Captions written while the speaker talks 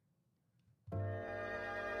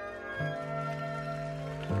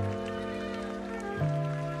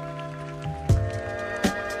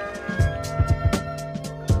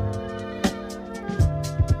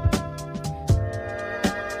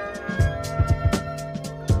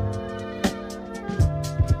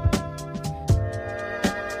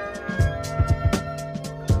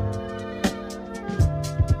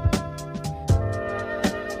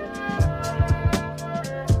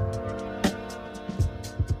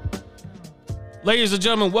Ladies and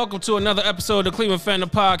gentlemen, welcome to another episode of the Cleveland Fandom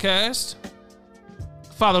Podcast.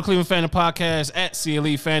 Follow the Cleveland Fandom Podcast at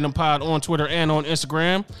CLE Fandom Pod on Twitter and on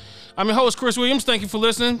Instagram. I'm your host, Chris Williams. Thank you for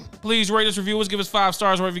listening. Please rate us, review us, give us 5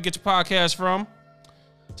 stars wherever you get your podcast from.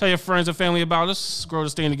 Tell your friends and family about us. Grow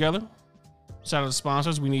this thing together. Shout out to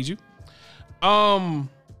sponsors. We need you. Coming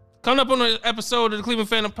up on the episode of the Cleveland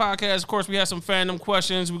Fandom Podcast, of course, we have some fandom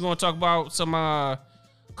questions. We're going to talk about some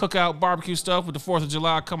cookout barbecue stuff with the 4th of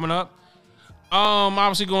July coming up.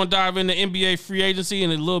 Obviously going to dive into NBA free agency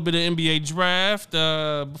and a little bit of NBA draft.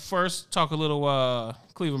 But first, talk a little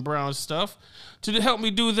Cleveland Browns stuff. To help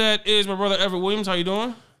me do that is my brother Everett Williams. How you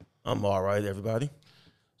doing? I'm all right, everybody.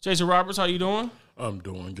 Jason Roberts, how you doing? I'm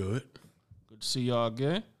doing good. Good to see y'all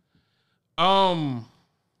again. So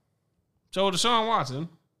Deshaun Watson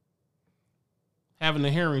having the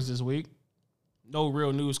hearings this week. No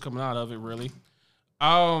real news coming out of it, really.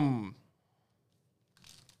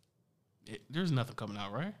 There's nothing coming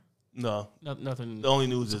out, right? No. Nothing. The only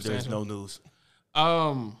news is there's no news.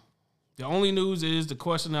 The only news is the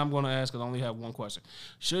question I'm going to ask, because I only have one question.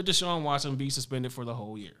 Should Deshaun Watson be suspended for the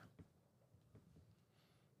whole year?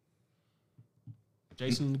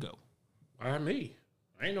 Jason, go. Why me?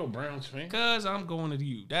 I ain't no Browns fan. Because I'm going to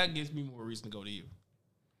you. That gives me more reason to go to you.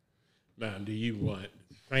 Now, do you want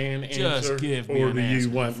fan Just answer? give me or an do answer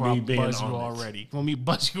you want before me I being buzz honest? you already. Want me to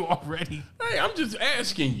buzz you already? Hey, I'm just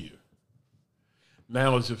asking you.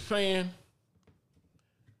 Now, as a fan,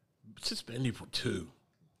 suspended for 2.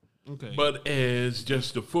 Okay. But as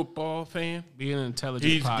just a football fan, Being an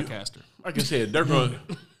intelligent podcaster. like I said, they're going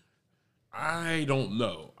to, I don't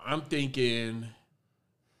know. I'm thinking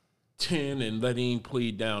 10 and letting him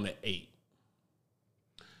plead down to 8.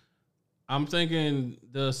 I'm thinking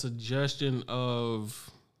the suggestion of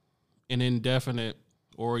an indefinite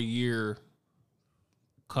or a year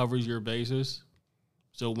covers your bases.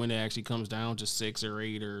 So when it actually comes down to 6 or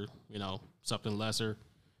 8 or, something lesser,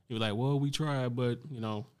 you're like, well, we tried, but,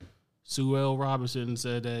 Sue L. Robinson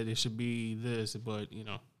said that it should be this, but,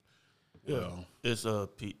 Yeah. It's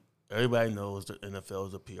everybody knows the NFL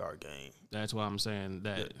is a PR game. That's why I'm saying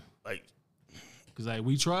that. Like, because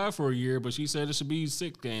we tried for a year, but she said it should be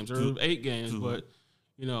 6 games or 8 games, but,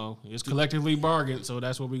 it's collectively bargained, so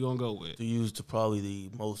that's what we're going to go with. to use probably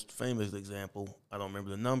the most famous example, I don't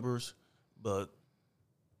remember the numbers, but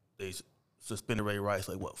they suspended Ray Rice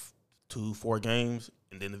 2-4 games,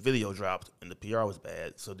 and then the video dropped and the PR was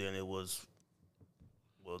bad. So then it was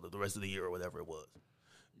the rest of the year or whatever it was.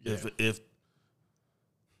 Yeah. If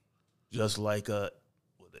just like who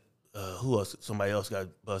else? Somebody else got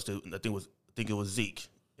busted. I think it was Zeke,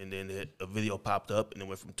 and then a video popped up and it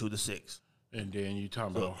went from 2 to 6. And then you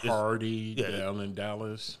talking about Hardy down in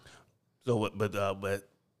Dallas. So but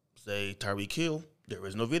say Tyreek Hill, there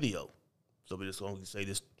is no video, so we just going to say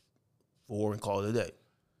this 4 and call it a day.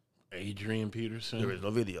 Adrian Peterson. There is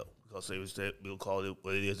no video because we'll call it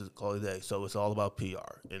what it is. Call it a day. So it's all about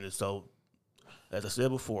PR, and so as I said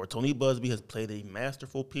before, Tony Busby has played a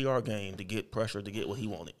masterful PR game to get pressure to get what he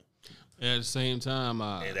wanted. At the same time,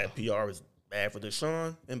 and that PR is bad for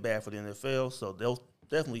Deshaun and bad for the NFL. So they'll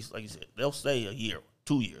definitely, like you said, they'll say a year,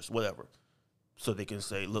 2 years, whatever, so they can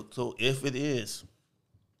say, look. So if it is,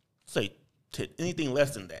 say anything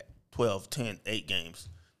less than that, 12, 10, 8 games.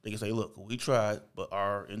 They can say, look, we tried, but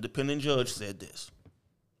our independent judge said this.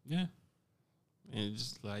 Yeah. And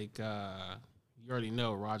just like you already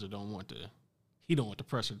know, Roger don't want the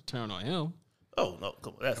pressure to turn on him. Oh, no,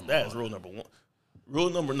 that's rule number 1. Rule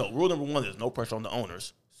number 1 is no pressure on the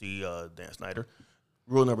owners. See Dan Snyder.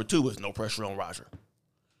 Rule number 2 is no pressure on Roger.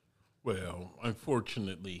 Well,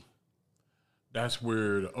 unfortunately, that's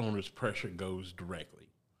where the owner's pressure goes directly.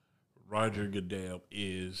 Roger Goodell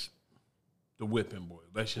is the whipping boy.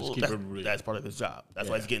 Let's just keep it real. That's part of his job. That's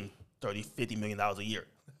why he's getting $30, $50 million a year.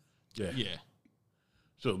 Yeah. Yeah.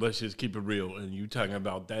 So let's just keep it real. And you talking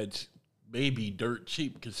about that's maybe dirt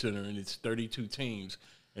cheap considering it's 32 teams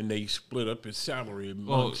and they split up his salary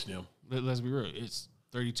amongst them. Let's be real. It's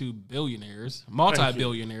 32 billionaires,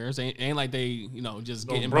 multi-billionaires. Ain't like they, just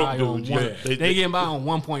getting by on one. They getting by on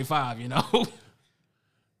 1.5,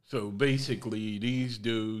 So basically, these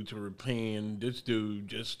dudes are paying this dude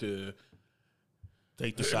just to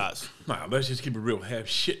take the shots. Nah, let's just keep it real. Have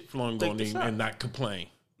shit flung on him and not complain.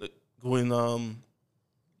 When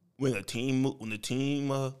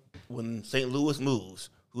St. Louis moves,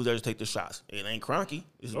 who's there to take the shots? It ain't Kroenke.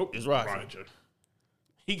 It's Roger.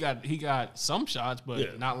 He got some shots,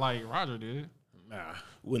 but not like Roger did. Nah.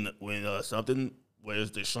 When something, whether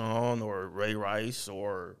it's Deshaun or Ray Rice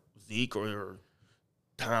or Zeke or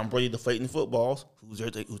Tom Brady deflating footballs, who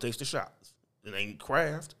takes the shots? It ain't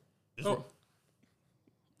Kraft.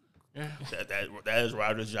 Yeah. That is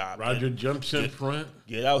Roger's job. Roger jumps in front.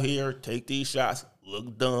 Get out here, take these shots,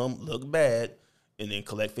 look dumb, look bad, and then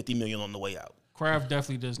collect $50 million on the way out. Kraft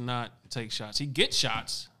definitely does not take shots. He gets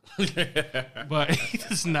shots, but he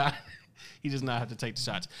does not. He does not have to take the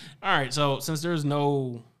shots. All right. So since there's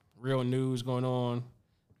no real news going on,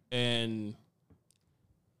 and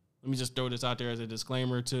let me just throw this out there as a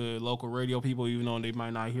disclaimer to local radio people, even though they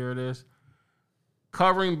might not hear this.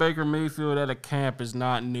 Covering Baker Mayfield at a camp is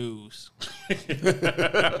not news.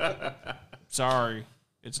 Sorry,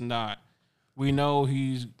 it's not. We know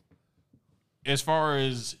he's, as far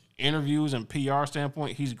as interviews and PR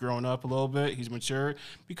standpoint, he's grown up a little bit. He's matured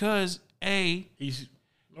because he's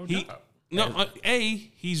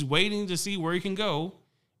waiting to see where he can go.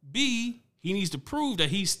 B, he needs to prove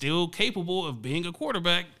that he's still capable of being a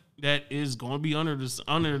quarterback that is going to be under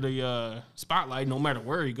the spotlight no matter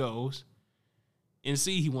where he goes. And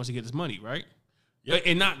C, he wants to get his money, right? Yep.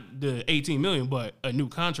 And not the $18 million, but a new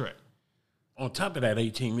contract. On top of that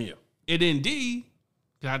 $18 million. And then D,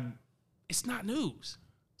 it's not news.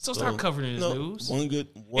 So start covering it as news.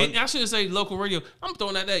 And I shouldn't say local radio. I'm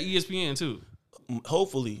throwing out that ESPN too.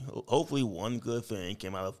 Hopefully one good thing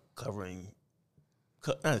came out of covering.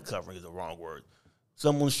 Not covering is the wrong word.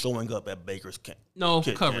 Someone's showing up at Baker's camp. No,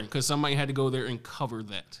 covering, because somebody had to go there and cover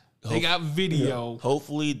that. They got video.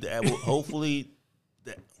 Hopefully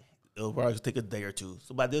it'll probably take a day or two.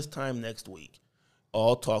 So by this time next week,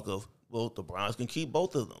 all talk of, well, the Browns can keep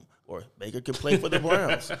both of them, or Baker can play for the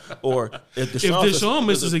Browns, or if Deshaun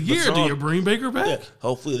misses a year, do you bring Baker back? Yeah,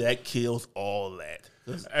 hopefully that kills all that.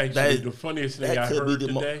 Actually, the funniest thing I heard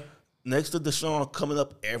today. Next to Deshaun coming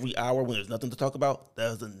up every hour when there's nothing to talk about,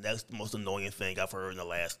 that is the next most annoying thing I've heard in the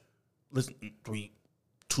last 2-3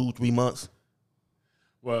 months.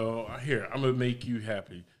 Well, here, I'm going to make you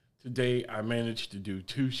happy. Today, I managed to do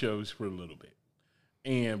 2 shows for a little bit.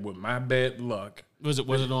 And with my bad luck. Was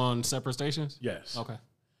it on separate stations? Yes. Okay.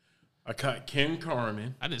 I caught Ken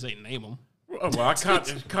Carmen. I didn't say name him. Well, I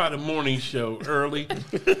caught a morning show early.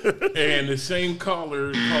 And the same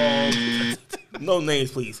caller called. No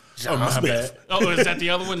names, please. My bad. Oh, is that the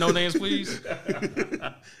other one? No names, please?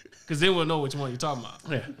 Because then we'll know which one you're talking about.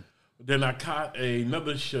 Yeah. Then I caught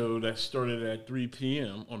another show that started at 3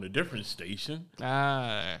 p.m. on a different station.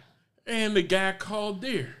 And the guy called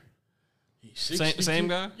there. He's same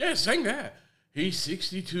guy? Yeah, same guy. He's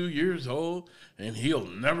 62 years old, and he'll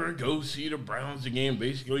never go see the Browns again,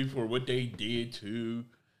 basically, for what they did to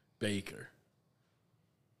Baker.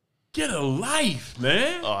 Get a life,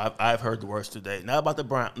 man. Oh, I've heard the worst today. Not about the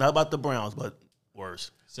Browns, but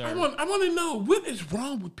worse. Sir, I want to know what is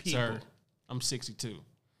wrong with people. Sir, I'm 62.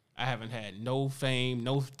 I haven't had no fame,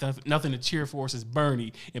 nothing to cheer for since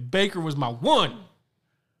Bernie, and Baker was my one.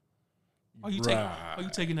 Are you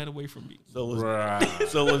taking that away from me? And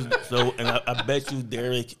I bet you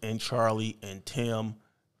Derek and Charlie and Tim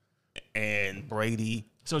and Brady.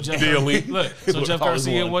 So Jeff Billy. Jeff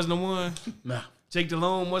Garcia wasn't the one. Nah. Jake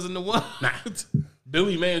Delhomme wasn't the one. Nah.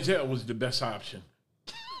 Billy Manziel was the best option.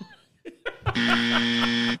 All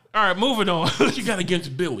right, moving on. What you got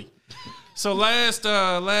against Billy? So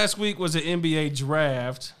last week was the NBA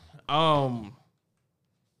draft.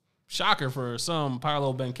 Shocker for some,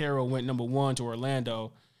 Paolo Banchero went number 1 to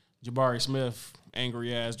Orlando. Jabari Smith,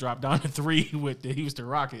 angry ass, dropped down to 3 with the Houston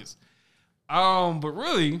Rockets. But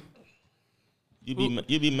really, you'd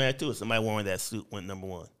be mad too if somebody wearing that suit went number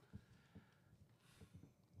 1.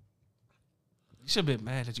 You should have been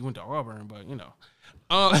mad that you went to Auburn, but you know.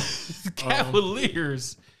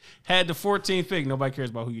 Cavaliers had the 14th pick. Nobody cares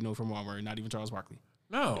about who you know from Auburn, not even Charles Barkley.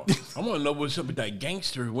 No. I want to know what's up with that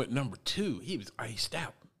gangster who went number 2. He was iced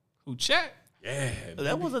out. Who, Chet? Yeah.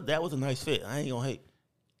 That was a nice fit. I ain't gonna hate.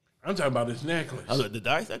 I'm talking about his necklace. The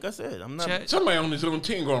dice, like I said, I'm not. Chet. Somebody on his own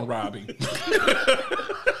team gonna rob him.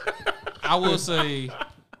 I will say,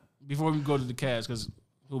 before we go to the Cavs, because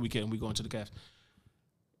who we can, we going to the Cavs.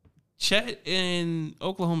 Chet in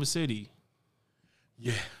Oklahoma City.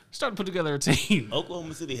 Yeah. Started to put together a team.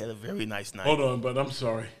 Oklahoma City had a very nice night. Hold on, but I'm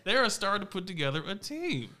sorry. They're starting to put together a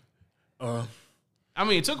team. I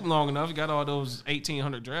mean, it took them long enough. You got all those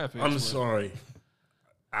 1,800 draft picks. I'm sorry.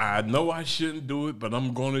 I know I shouldn't do it, but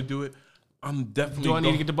I'm going to do it. I'm definitely. Do I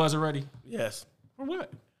need to get the buzzer ready? Yes. For what?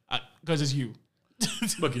 Because it's you.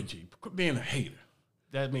 Look at you. Quit being a hater.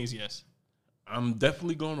 That means yes. I'm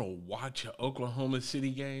definitely going to watch an Oklahoma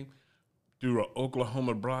City game through an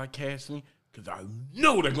Oklahoma broadcasting because I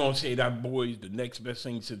know they're going to say that boy is the next best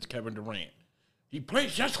thing since Kevin Durant. He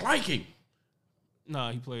plays just like him. No,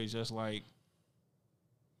 he plays just like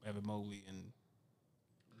Evan Mobley and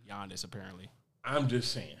Giannis, apparently. I'm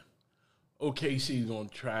just saying. OKC's gonna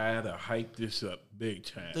try to hype this up big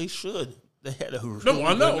time. They should. They had a no,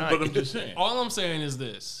 I know, but I'm just saying. All I'm saying is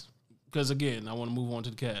this, because again, I want to move on to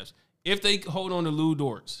the Cavs. If they hold on to Lou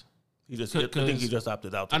Dortz, I think he just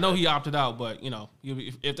opted out. I know he opted out, but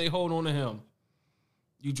if they hold on to him,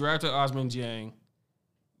 you drafted Osman Dieng,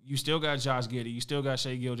 you still got Josh Giddey, you still got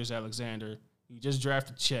Shai Gilgeous-Alexander, you just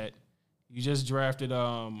drafted Chet, you just drafted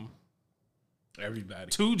everybody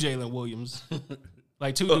 2 Jalen Williams,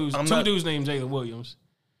 like two dudes named Jalen Williams.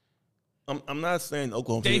 I'm not saying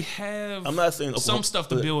Oklahoma They City. have I'm not saying some stuff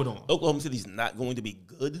to build on. Oklahoma City's not going to be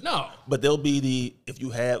good. No. But they'll be if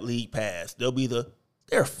you have league pass,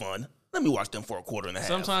 they're fun. Let me watch them for a quarter and a half.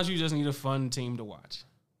 Sometimes you just need a fun team to watch.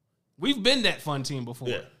 We've been that fun team before.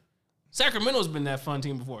 Yeah. Sacramento's been that fun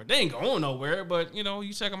team before. They ain't going nowhere, but,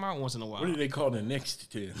 you check them out once in a while. What do they call the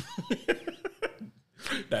next team?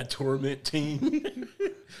 That torment team.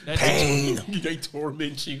 Pain. They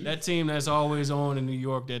torment you. That team that's always on in New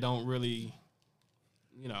York that don't really,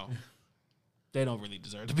 they don't really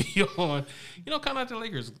deserve to be on. Kind of like the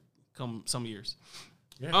Lakers come some years.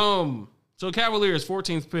 Yeah. So Cavaliers,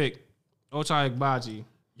 14th pick, Ochai Agbaji.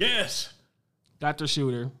 Yes. Got their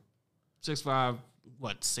shooter. 6'5",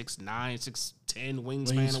 6'9", 6'10",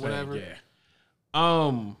 wingspan or whatever. Yeah.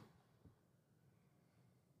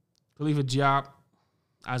 Khalifa Diop,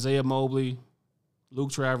 Isaiah Mobley,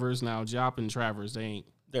 Luke Travers. Now Diop and Travers, they're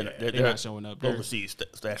not showing up. They're overseas,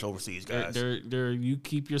 stash overseas guys. They're you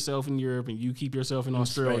keep yourself in Europe and you keep yourself in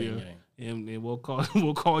Australia, and we'll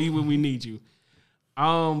call you when we need you.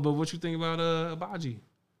 But what you think about Agbaji?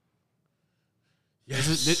 Yes.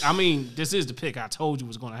 This is the pick I told you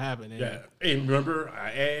was going to happen. Yeah. And remember,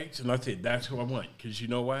 I asked, and I said, that's who I want. Because you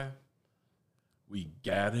know why? We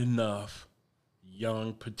got enough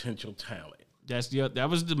young potential talent. That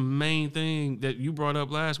was the main thing that you brought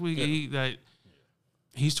up last week. Yeah.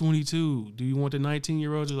 He's 22. Do you want the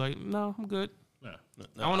 19-year-olds? You're like, no, I'm good. No.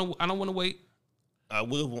 I don't want to wait. I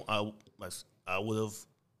would have. That's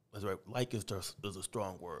right. Like is a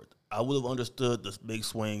strong word. I would have understood this big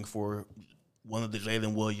swing for one of the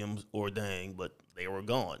Jalen Williams or Dang, but they were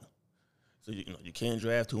gone. So you can't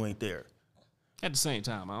draft who ain't there. At the same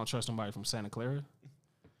time, I don't trust nobody from Santa Clara.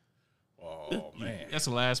 Oh man, that's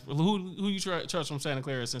the last. Who you trust from Santa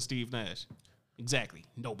Clara since Steve Nash? Exactly,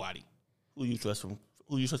 nobody. Who you trust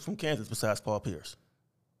from Kansas besides Paul Pierce?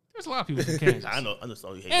 There's a lot of people from Kansas. I know. I just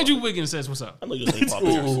know you hate Andrew Paul Wiggins says, "What's up?" I know you hate Paul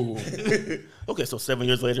Pierce. Okay, so 7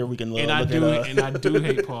 years later, we can I do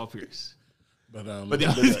hate Paul Pierce. But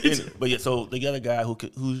yeah, so they got a guy who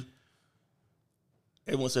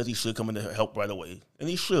everyone says he should come in to help right away, and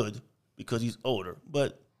he should because he's older,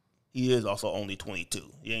 but he is also only 22.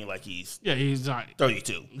 He ain't like he's not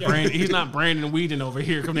 32. He's not Brandon Whedon over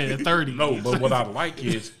here coming in at 30. No, but what I like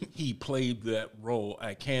is he played that role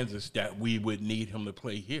at Kansas that we would need him to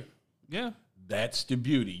play here. Yeah, that's the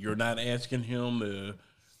beauty. You're not asking him to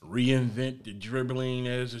reinvent the dribbling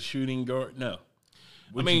as a shooting guard. No.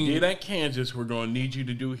 What you did at Kansas, we're going to need you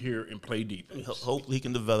to do here and play defense. Hopefully he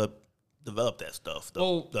can develop that stuff.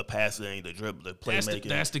 The passing, the dribble, the playmaking.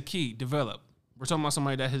 That's the key. Develop. We're talking about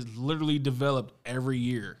somebody that has literally developed every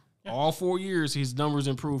year. Yeah. All 4 years, his numbers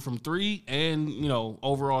improved from 3 and,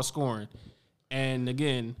 overall scoring. And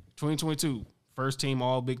again, 2022, first team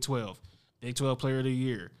All Big 12, Big 12 Player of the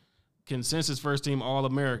Year, consensus first team All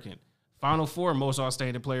American, Final Four most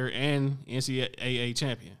outstanding player, and NCAA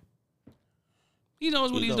champion. He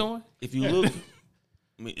knows what he's doing. If you look,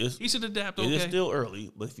 he should adapt. It is still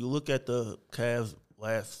early, but if you look at the Cavs'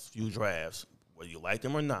 last few drafts, whether you like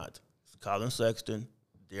them or not, it's Colin Sexton,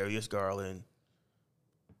 Darius Garland,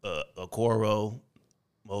 Okoro,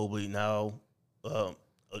 Mobley. Now, I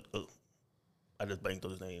just blanked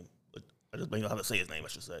on his name. I just blanked on how to say his name. I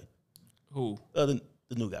should say. Who? The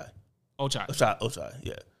new guy. Ochai.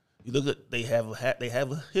 Yeah. You look at they have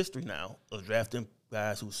a history now of drafting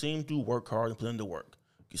guys who seem to work hard and put in the work.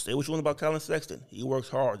 You say what you want about Colin Sexton. He works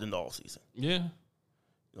hard in the offseason. Yeah.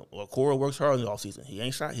 Cora works hard in the offseason. He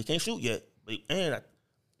ain't shot. He can't shoot yet.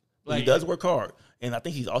 But he does work hard. And I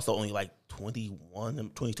think he's also only like 21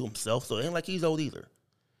 and 22 himself. So it ain't like he's old either.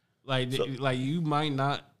 Like you might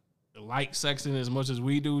not like Sexton as much as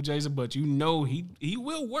we do, Jason, but he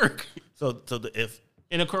will work.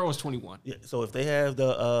 And Okoro was 21. Yeah. So if they have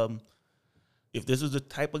if this is the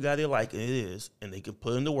type of guy they like, and it is, and they can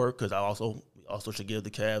put in the work, because I also should give the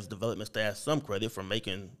Cavs development staff some credit for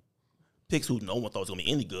making picks who no one thought was going to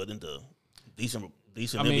be any good into decent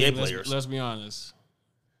NBA players. Let's be honest.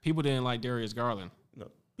 People didn't like Darius Garland. No,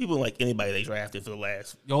 people didn't like anybody they drafted for the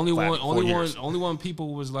last only one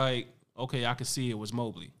people was like, okay, I could see it was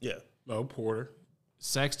Mobley. Yeah. No, Porter.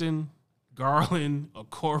 Sexton, Garland,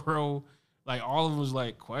 Okoro, Like all of them was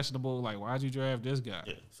like questionable. Like why'd you draft this guy?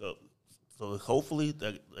 Yeah. So hopefully,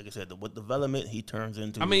 like I said, with development, he turns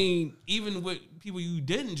into. I mean, even with people you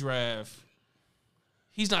didn't draft,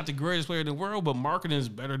 he's not the greatest player in the world, but marketing is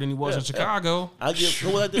better than he was in Chicago. I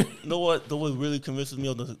give. Know what really convinces me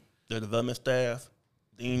of their development staff?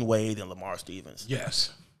 Dean Wade and Lamar Stevens.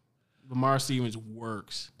 Yes. Lamar Stevens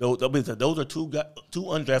works. Those are two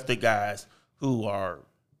undrafted guys who are.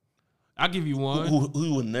 I'll give you one. Who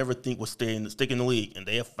you would never think would stick in the league, and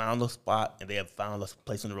they have found a spot and they have found a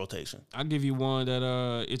place in the rotation. I'll give you one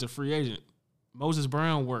that is a free agent. Moses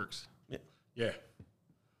Brown works. Yeah.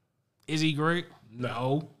 Is he great?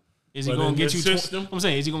 No. Is he But going to in get you? this system, I'm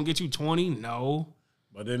saying, is he going to get you 20? No.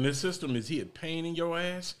 But in this system, is he a pain in your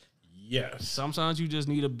ass? Yes. Sometimes you just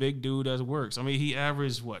need a big dude that works. I mean, he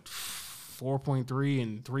averaged 4.3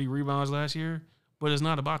 and 3 rebounds last year, but it's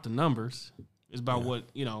not about the numbers. It's about what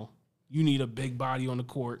you need a big body on the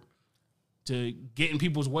court to get in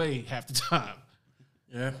people's way half the time.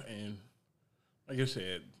 Yeah, and like I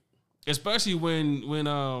said, especially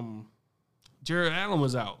when Jared Allen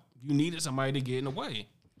was out, you needed somebody to get in the way.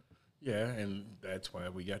 Yeah, and that's why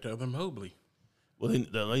we got the other Mobley. Well,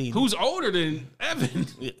 who's older than Evan?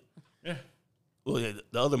 Yeah. Well,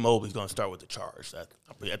 the other Mobley's going to start with the charge. I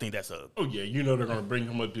think that's a. Oh yeah, they're going to bring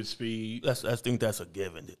him up to speed. I think that's a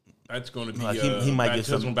given. That's going to be he might get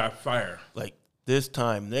something by fire. Like this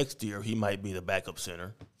time next year, he might be the backup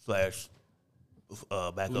center / backup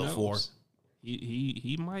 4.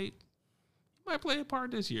 He might play a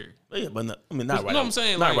part this year. Yeah, but not right. You know what I'm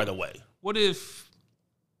saying? Not right away. What if?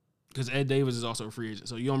 Because Ed Davis is also a free agent,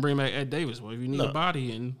 so you don't bring back Ed Davis. Well, if you need a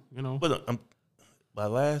body, and But by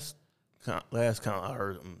last count, I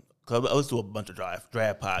heard because I listened to a bunch of draft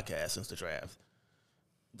podcasts since the draft.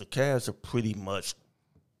 The Cavs are pretty much,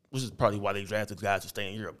 which is probably why they drafted guys to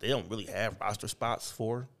stay in Europe. They don't really have roster spots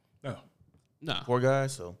for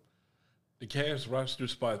guys. So the Cavs roster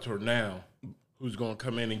spots are now. Who's going to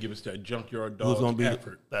come in and give us that junkyard dog who's going to be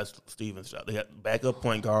effort? That's Stevens' job. They got backup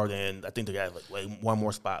point guard, and I think they got one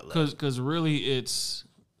more spot left. Because really, it's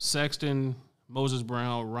Sexton, Moses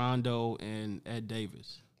Brown, Rondo, and Ed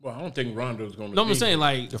Davis. Well, I don't think Rondo's going to. No, I'm saying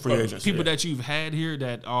like the free agents, people that you've had here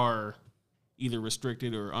that are either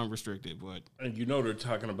restricted or unrestricted. But and they're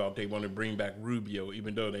talking about they want to bring back Rubio,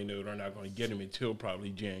 even though they know they're not going to get him until probably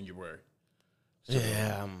January. So,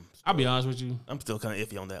 yeah, I'll be honest with you. I'm still kind of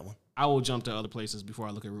iffy on that one. I will jump to other places before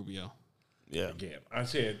I look at Rubio. Yeah. Again, I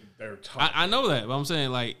said they're top. I know that, but I'm saying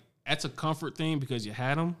like that's a comfort thing because you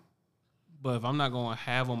had him. But if I'm not going to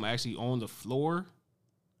have him actually on the floor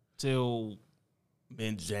till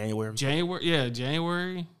in January,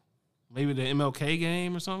 January, maybe the MLK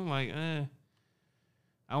game or something like. I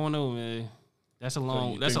don't know, man. That's a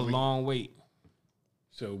long wait.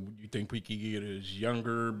 So you think we could get his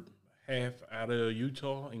younger half out of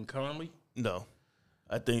Utah in Conley? No.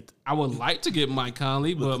 I think I would like to get Mike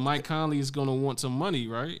Conley, but Mike Conley is going to want some money,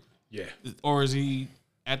 right? Yeah. Or is he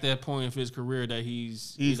at that point of his career that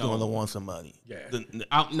he's going to want some money? Yeah.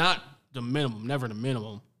 Not the minimum, never the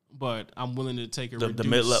minimum, but I'm willing to take the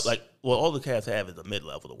mid-level. All the Cavs have is the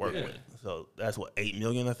mid-level to work with. So that's what, $8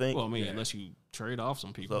 million, I think. Well, I mean, unless you trade off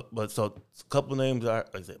some people. So a couple names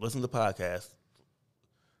like I said, listen to the podcast.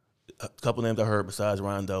 A couple names I heard besides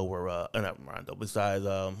Rondo were not Rondo, besides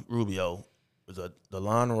Rubio. Was a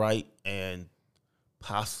DeLon Wright and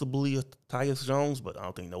possibly a Tyus Jones, but I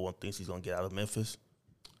don't think no one thinks he's going to get out of Memphis.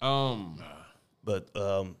 Definitely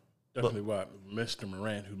what Mr.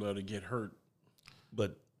 Morant, who loved to get hurt.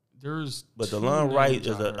 But DeLon Wright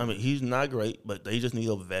is he's not great, but they just need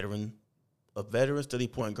a veteran steady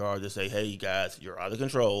point guard to say, hey guys, you're out of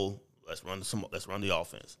control. Let's run the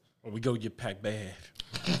offense. Or we go get Pac Bad.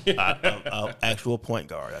 Actual point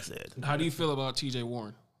guard, I said. How do you feel about TJ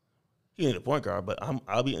Warren? He ain't a point guard, but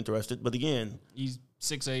I'll be interested. But again, he's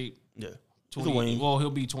 6'8". Yeah, 20. Well,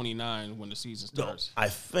 he'll be 29 when the season starts. No, I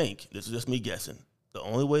think this is just me guessing. The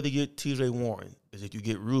only way to get TJ Warren is if you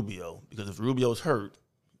get Rubio, because if Rubio's hurt,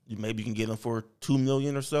 maybe you can get him for $2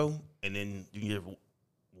 million or so, and then you can give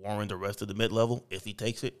Warren the rest of the mid level if he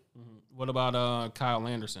takes it. Mm-hmm. What about Kyle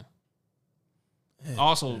Anderson?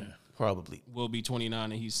 Probably will be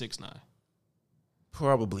 29 and he's 6'9".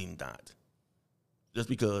 Probably not. Just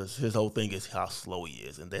because his whole thing is how slow he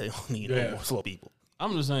is, and they don't need no more slow people.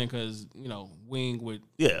 I'm just saying because wing with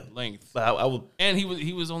length. But I would, and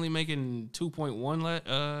he was only making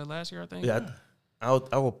 2.1 last year, I think. Yeah, I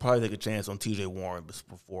would probably take a chance on TJ Warren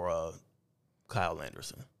before Kyle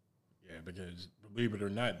Anderson. Yeah, because believe it or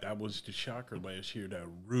not, that was the shocker last year that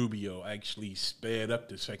Rubio actually sped up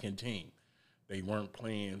the second team. They weren't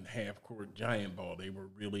playing half court giant ball; they were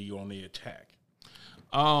really on the attack.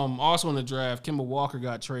 Also in the draft, Kemba Walker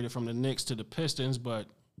got traded from the Knicks to the Pistons, but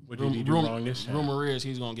what did he do wrong this time? Rumor is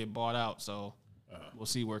he's going to get bought out, so we'll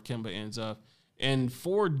see where Kemba ends up. And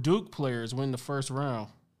 4 Duke players win the first round.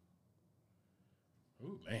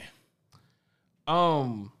 Oh man.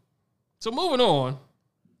 So moving on,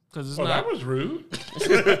 because it's not. That was rude.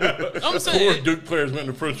 I'm saying 4 Duke players went in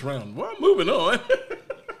the first round. Well, moving on.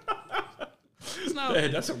 It's not.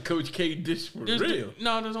 Man, that's some Coach K dish for real.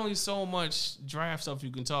 There's only so much draft stuff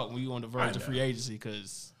you can talk when you're on the verge of free agency,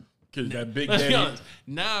 because that big let's be daddy. honest,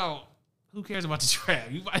 now who cares about the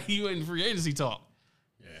draft? You in free agency talk.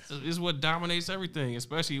 Yeah. So it's what dominates everything,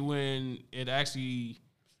 especially when it actually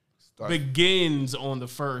begins on the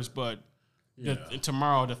 1st, but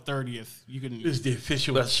tomorrow, the 30th, you can. This is the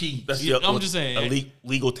official cheat. I'm just saying.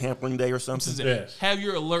 Legal tampering day or something. Yes. Have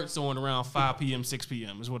your alerts on around 5 p.m., 6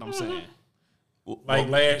 p.m. is what I'm saying. Like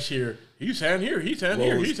last year, he's down here, he's down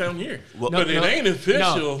here, he's down here. But it ain't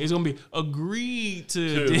official. No, it's going to be agreed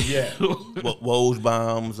to. Woj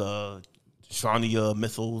bombs, Shawnee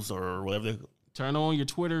missiles, or whatever. Turn on your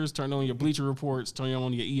Twitters, turn on your Bleacher Reports, turn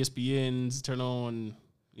on your ESPNs, turn on,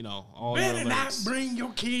 all your Better not bring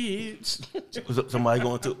your kids. Somebody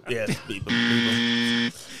going to, people.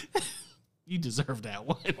 You deserve that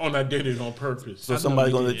one. I did it on purpose. So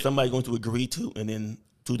somebody going to agree to, and then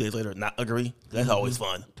 2 days later not agree. That's always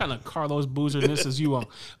fun. Kind of Carlos Boozer-ness as you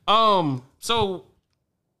on. So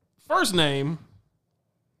first name,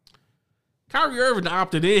 Kyrie Irving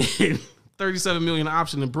opted in. $37 million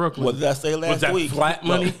option in Brooklyn. What did I say last week? Was that flat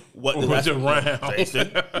money? No, what did was it round?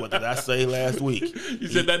 What did I say last week? You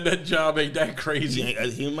said that job ain't that crazy.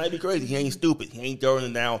 He might be crazy. He ain't stupid. He ain't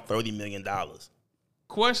throwing down $30 million.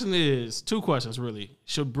 Question is, 2 questions really.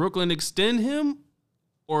 Should Brooklyn extend him,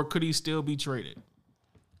 or could he still be traded?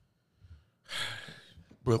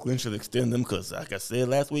 Brooklyn should extend them because, like I said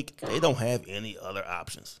last week, they don't have any other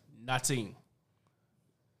options. Nothing.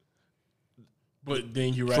 But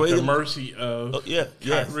then you're at the mercy of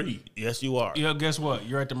Kyrie. Yes, you are. Yeah, guess what?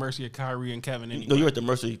 You're at the mercy of Kyrie and Kevin anyway. No, you're at the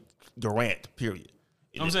mercy of Durant, period.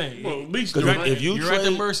 I'm saying, well, at least Durant, if you're at the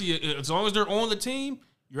mercy of, as long as they're on the team,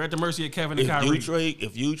 you're at the mercy of Kevin and Kyrie.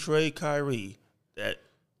 If you trade Kyrie, that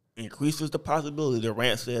increases the possibility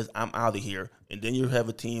Durant says, I'm out of here. And then you have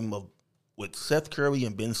a team with Seth Curry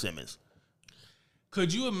and Ben Simmons.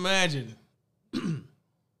 Could you imagine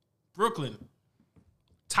Brooklyn,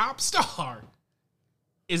 top star,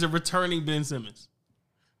 is a returning Ben Simmons?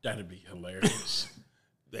 That'd be hilarious.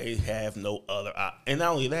 They have no other and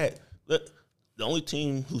not only that, the only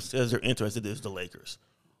team who says they're interested is the Lakers.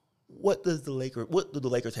 What do the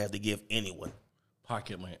Lakers have to give anyone?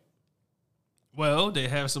 Pocket lamp. Well, they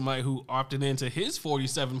have somebody who opted into his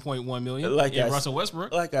 $47.1 million Russell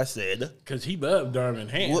Westbrook. Like I said, because he loved Darvin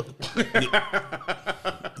Ham.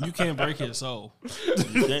 You can't break his soul.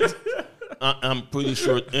 I'm pretty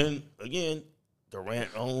sure. And again, Durant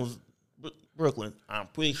owns Brooklyn. I'm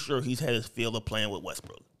pretty sure he's had his fill of playing with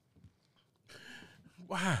Westbrook.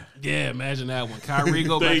 Why? Yeah, imagine that one. Kyrie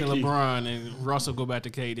go back to LeBron and Russell go back to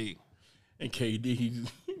KD. And KD,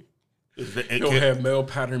 he'll have male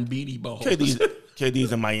pattern beady balls.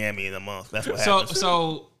 KD's in Miami in a month. That's what happens.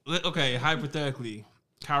 So okay, hypothetically,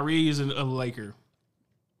 Kyrie is a Laker.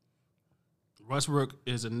 Westbrook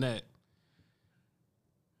is a Net.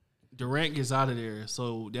 Durant gets out of there,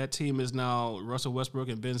 so that team is now Russell Westbrook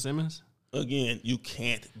and Ben Simmons. Again, you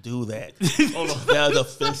can't do that. That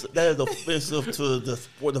is offensive to the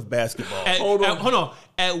sport of basketball. Hold on.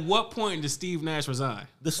 At what point does Steve Nash resign?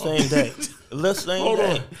 The same day. The same Hold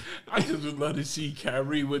day. on. I just would love to see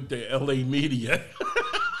Kyrie with the LA media.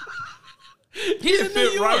 He's in New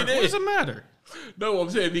York. Right in. What does it matter? No, I'm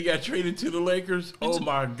saying if he got traded to the Lakers, oh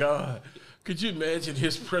my God. Could you imagine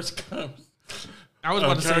his press conference? I was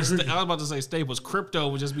about to say Staples. Crypto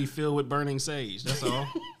would just be filled with burning sage. That's all.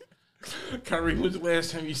 Kyrie, when's the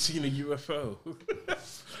last time you seen a UFO?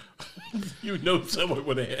 You know someone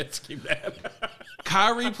would have asked him that.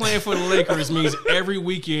 Kyrie playing for the Lakers means every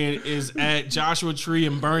weekend is at Joshua Tree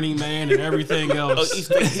and Burning Man and everything else.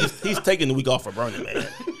 He's taking the week off for Burning Man.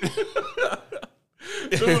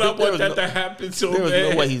 Dude, I want that to happen so bad.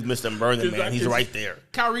 There's no way he's missing Burning Man. He's right there.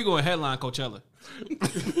 Kyrie going headline Coachella.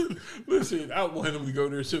 Listen, I want him to go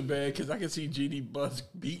there so bad because I can see Jeannie Buss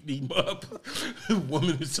beating him up. The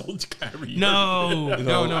woman who sold Kyrie. No,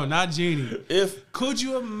 not Jeannie. Could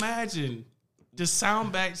you imagine the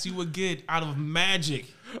sound bites you would get out of Magic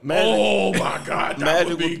Oh my God, that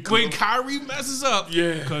would be cool. When Kyrie messes up,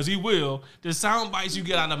 because he will, the sound bites you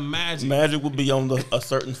get out of Magic. Magic will be on a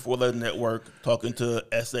certain 4-letter network talking to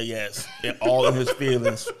SAS and all in his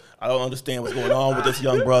feelings. I don't understand what's going on with this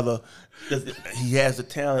young brother. He has the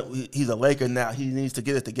talent. He's a Laker now. He needs to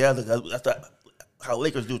get it together. That's not how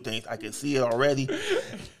Lakers do things. I can see it already.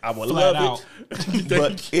 I would love it,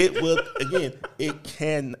 but it will. Again, it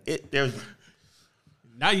can. There's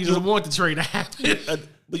now you just want the trade to happen. But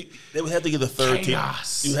they would have to get a third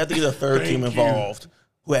Chaos. team. You have to get a third team involved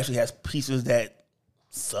who actually has pieces that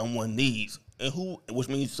someone needs, and which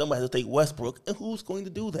means somebody has to take Westbrook, and who's going to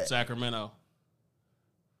do that? Sacramento,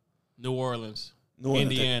 New Orleans,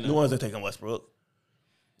 Indiana. New Orleans are taking Westbrook.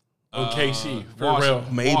 OKC,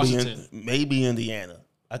 maybe Indiana.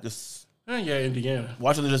 I could. Yeah, Indiana.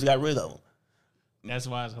 Washington just got rid of them. That's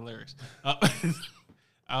why it's hilarious.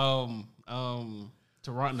 Toronto.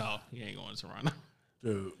 No, he ain't going to Toronto.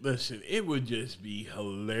 Dude, listen, it would just be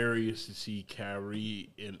hilarious to see Kyrie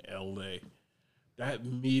in LA. That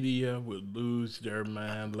media would lose their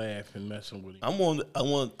mind laughing, messing with him. I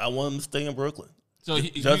want him to stay in Brooklyn. So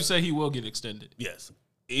you say he will get extended? Yes.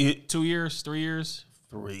 2 years, 3 years?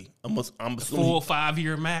 3. I'm assuming full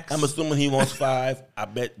 5-year max. I'm assuming he wants 5. I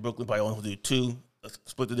bet Brooklyn probably wants to do 2. Let's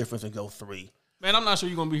split the difference and go 3. Man, I'm not sure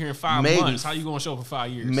you're going to be here in 5 months. How you going to show for 5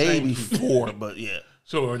 years? Maybe 4, but yeah.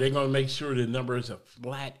 So are they going to make sure the number is a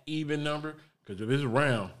flat, even number? Because if it's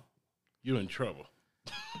round, you're in trouble.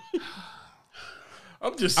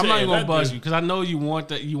 I'm just saying. I'm not even going to buzz you because I know you want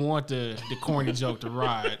the corny joke to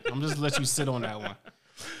ride. I'm just let you sit on that one.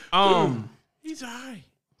 Dude, he's all right.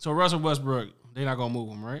 So Russell Westbrook, they're not going to move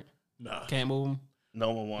him, right? Nah. Can't move him?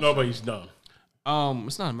 No one wants Nobody's dumb.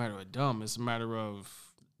 It's not a matter of dumb. It's a matter of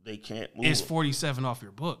they can't move. It's 47 off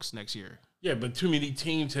your books next year. Yeah, but too many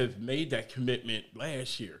teams have made that commitment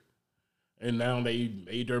last year, and now they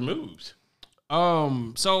made their moves.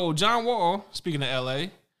 So John Wall, speaking of LA,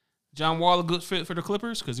 John Wall a good fit for the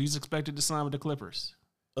Clippers because he's expected to sign with the Clippers.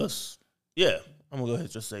 Yeah, I'm gonna go ahead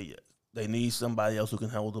and just say yes. They need somebody else who can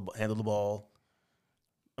handle the ball.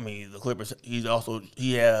 I mean, the Clippers. He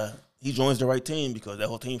joins the right team because that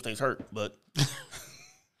whole team stays hurt. But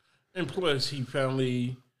and plus, he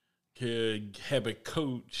finally could have a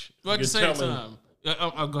coach. But at the same time,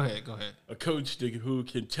 go ahead. A coach who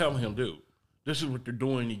can tell him, dude, this is what they're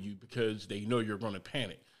doing to you because they know you're going to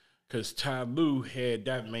panic. Because Ty Lue had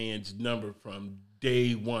that man's number from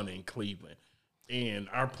day one in Cleveland. And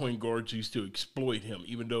our point guards used to exploit him,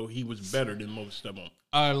 even though he was better than most of them.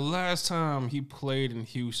 Last time he played in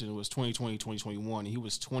Houston was 2020, 2021. He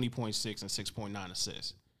was 20.6 and 6.9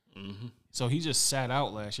 assists. Mm-hmm. So he just sat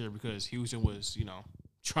out last year because Houston was,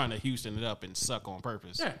 trying to Houston it up and suck on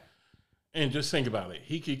purpose. Yeah. And just think about it.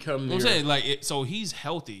 He could come there. I'm saying, so he's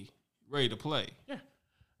healthy, ready to play. Yeah.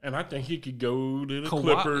 And I think he could go to the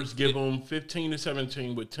Clippers, give them 15 to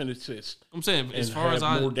 17 with 10 assists. I'm saying, as far as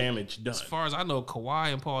more damage done. As far as I know,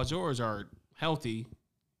 Kawhi and Paul George are healthy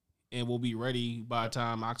and will be ready by the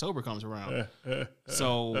time October comes around.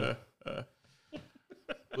 So,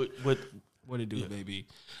 what it do, baby?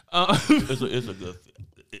 It's a good fit.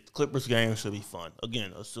 Clippers game should be fun.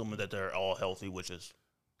 Again, assuming that they're all healthy, which is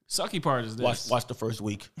sucky part is this. Watch the first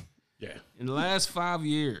week. Yeah. In the last 5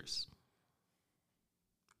 years,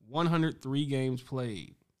 103 games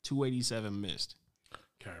played, 287 missed.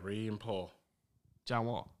 Kyrie and Paul. John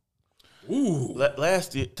Wall. Ooh.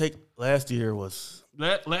 Last year was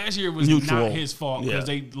neutral. Not his fault because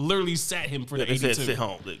they literally sat him for the 82. They said sit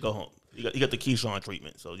home, go home. You got the Keyshawn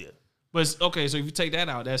treatment, so yeah. But okay, so if you take that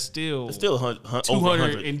out, that's still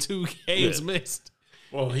 202 games missed.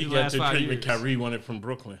 Well, he got the treatment Kyrie wanted from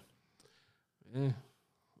Brooklyn. Yeah.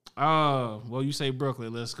 Well, you say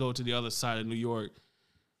Brooklyn. Let's go to the other side of New York.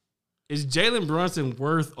 Is Jalen Brunson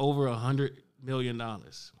worth over $100 million?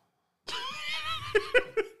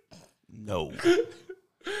 No.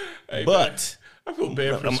 Hey, but I feel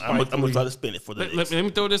bad for I'm gonna try to spin it for the let me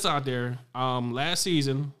throw this out there. Last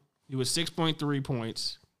season, he was 6.3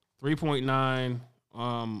 points,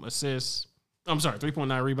 3.9 assists. I'm sorry,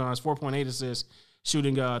 3.9 rebounds, 4.8 assists,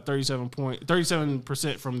 shooting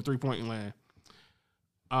 37% from the 3-point line.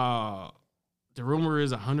 The rumor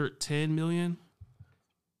is 110 million.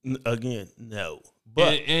 Again, no.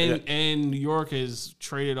 But and New York has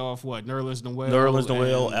traded off what? Nerlens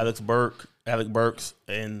Noel, Alec Burks,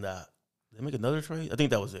 and they make another trade. I think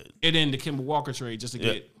that was it. And then the Kemba Walker trade just to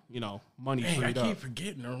get money freed up. I keep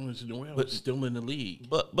forgetting Nerlens Noel is still in the league.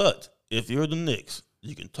 But if you're the Knicks,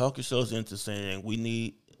 you can talk yourselves into saying we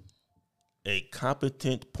need a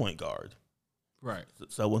competent point guard, right?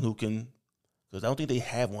 Someone who can, because I don't think they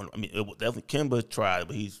have one. I mean, definitely Kemba tried,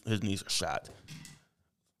 but his knees are shot.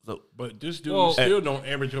 So, but this dude still don't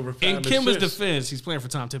average over 5 In Kimba's assists. defense, he's playing for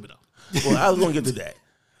Tom Thibodeau. well, I was going to get to that.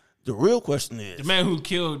 The real question is The man who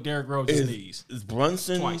killed Derrick Rose's knees. is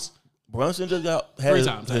Brunson Twice. Brunson just got 3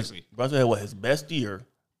 times, actually. Brunson had his best year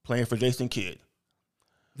playing for Jason Kidd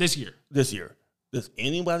This year. Does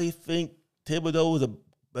anybody think Thibodeau is a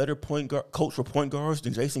better point guard coach for point guards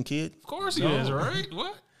than Jason Kidd? Of course he is, right?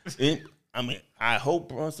 What? I mean, I hope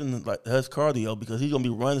Brunson has cardio because he's gonna be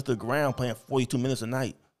running to the ground playing 42 minutes a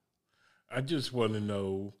night. I just want to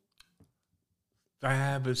know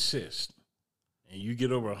 5 assists and you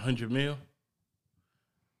get over 100 mil.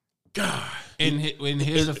 God, In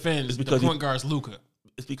his defense, the point guard's Luka.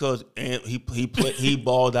 It's because he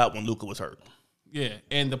balled out when Luka was hurt. Yeah,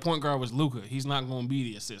 and the point guard was Luka. He's not going to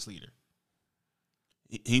be the assist leader.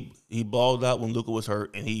 He balled out when Luka was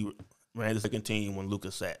hurt, and he ran the second team when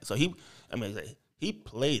Luka sat. So he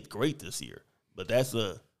played great this year, but that's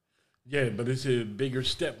but it's a bigger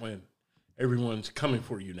step when everyone's coming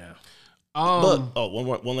for you now.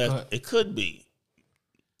 One last. It could be.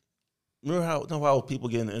 Remember how people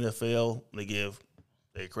get in the NFL? They give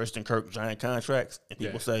Christian Kirk giant contracts, and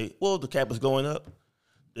people say, "Well, the cap is going up."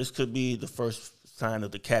 This could be the first sign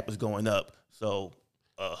that the cap is going up. So,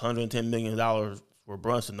 $110 million for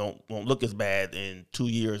Brunson won't look as bad in 2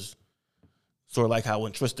 years. Sort of like how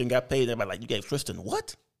when Tristan got paid, everybody like, you gave Tristan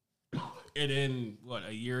what? And then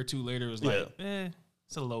a year or two later, it was like,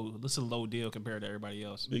 it's a low deal compared to everybody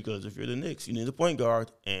else. Because if you're the Knicks, you need a point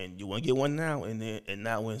guard, and you want to get one now, and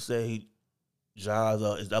now when say Ja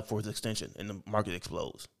is up for his extension, and the market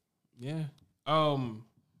explodes. Yeah. So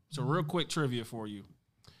real quick trivia for you: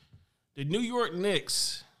 the New York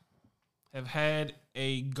Knicks have had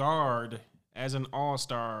a guard as an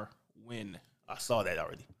All-Star win. I saw that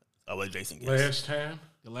already. I let Jason guess.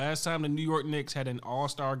 The last time the New York Knicks had an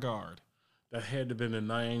All-Star guard. That had to have been the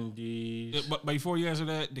 90s. But before you answer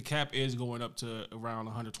that, the cap is going up to around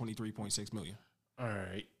 $123.6 million. All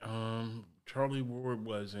right. Charlie Ward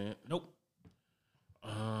wasn't. Nope.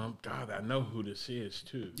 God, I know who this is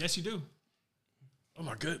too. Yes, you do. Oh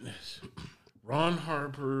my goodness. Ron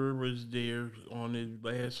Harper was there on his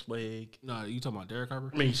last leg. No, you talking about Derek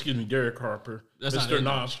Harper? I mean, excuse me, Derek Harper. That's Mr.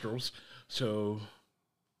 not Nostrils. So,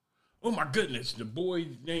 oh my goodness, the boy's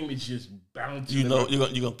name is just bouncing. You know, you're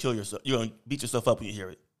gonna kill yourself. You're gonna beat yourself up when you hear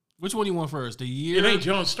it. Which one do you want first? The year? It ain't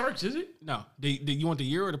John Starks, is it? No. You want the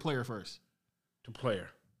year or the player first? The player.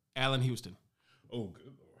 Allen Houston. Oh, good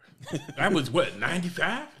Lord. That was what,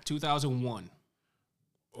 95? 2001.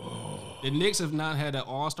 Oh. The Knicks have not had an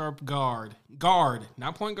All-Star guard,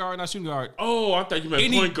 not point guard, not shooting guard. Oh, I thought you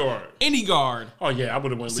meant point guard. Any guard. Oh, yeah, I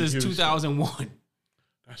would have went with since Houston. 2001.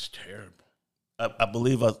 That's terrible. I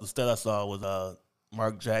believe the stat I saw was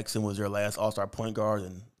Mark Jackson was their last All-Star point guard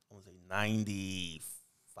in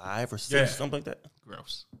 95 or 6, something like that.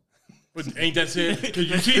 Gross. But ain't that sad? Because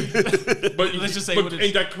you see, but Let's just say but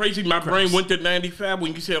ain't that crazy? My brain went to 95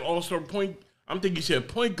 when you said All-Star point. I'm thinking you said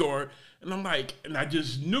point guard, and I'm like, and I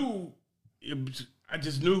just knew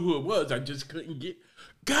who it was. I just couldn't get.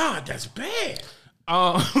 God, that's bad.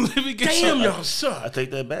 Let me get Damn, y'all suck. I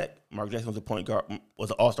take that back. Mark Jackson was a point guard,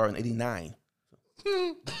 was an All-Star in '89.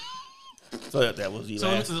 So that was the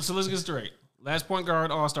last. So let's get straight. Last point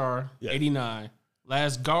guard All-Star, 89.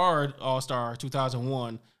 Last guard All-Star,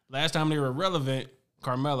 2001. Last time they were relevant,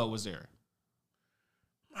 Carmelo was there.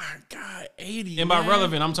 My God, 80. And by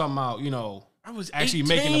relevant, I'm talking about, I was actually 18.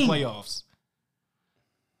 making the playoffs.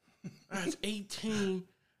 I was 18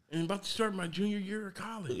 and about to start my junior year of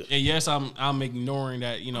college. And yes, I'm ignoring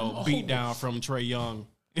that, beat down from Trae Young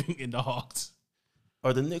in the Hawks.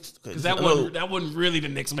 Are the Knicks? Because that wasn't really the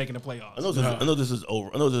Knicks making the playoffs. I know this is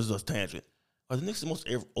over. I know this is a tangent. Are the Knicks the most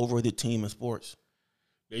overrated team in sports?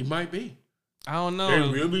 They might be. I don't know. They're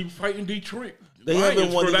really fighting Detroit. They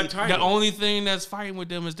haven't won for that title. The only thing that's fighting with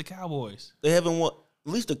them is the Cowboys. They haven't won.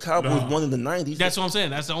 At least the Cowboys won in the 90s. That's what I'm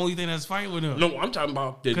saying. That's the only thing that's fighting with them. No, I'm talking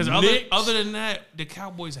about the Knicks. Because other than that, the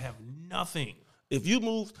Cowboys have nothing. If you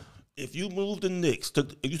move the Knicks,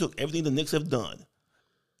 if you took everything the Knicks have done,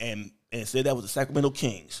 and said that was the Sacramento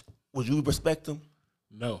Kings, would you respect them?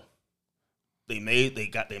 No. They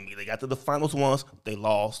got to the finals once. They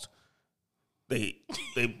lost.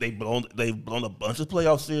 They've blown a bunch of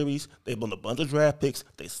playoff series. They've blown a bunch of draft picks.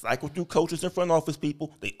 They cycle through coaches and front office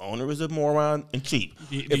people. The owner is a moron and cheap.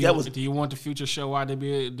 Do you want the future show out to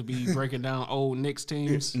be breaking down old Knicks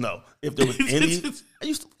teams? No. If there was any, I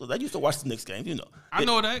used to watch the Knicks games. I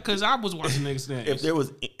know that because I was watching Knicks games. If there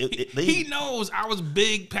was, he knows I was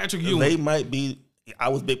big Patrick Ewing. They might be. I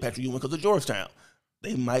was big Patrick Ewing because of Georgetown.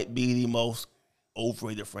 They might be the most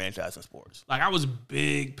overrated franchise in sports. Like I was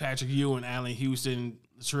big Patrick Ewing, Allen Houston,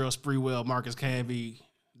 Terrell Sprewell, Marcus Camby,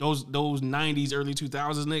 those 90s, early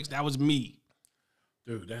 2000s Knicks, that was me.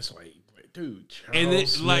 Dude, that's like, dude, Charles And it,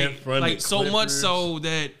 Smith like so Clippers. much so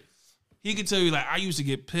that he could tell you, like, I used to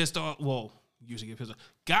get pissed off. Well,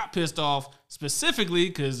 got pissed off specifically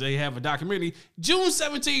because they have a documentary, June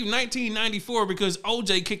 17, 1994, because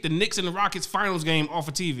OJ kicked the Knicks and the Rockets finals game off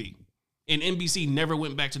of TV. And NBC never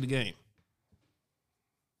went back to the game.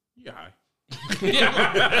 Yeah.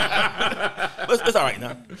 Yeah. It's all right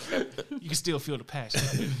now. You can still feel the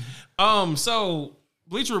passion. So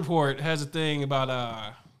Bleacher Report has a thing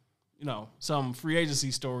about some free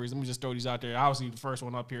agency stories. Let me just throw these out there. Obviously, the first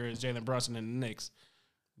one up here is Jalen Brunson and the Knicks.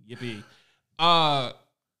 Yippee.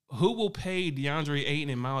 Who will pay DeAndre Ayton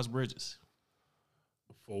and Miles Bridges?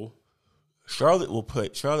 Full. Charlotte will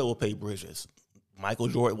pay Bridges. Michael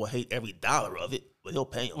Jordan will hate every dollar of it, but he'll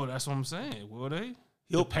pay him. Well, that's what I'm saying. Will they?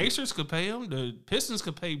 The Pacers could pay him. The Pistons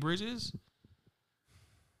could pay Bridges.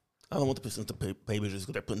 I don't want the Pistons to pay Bridges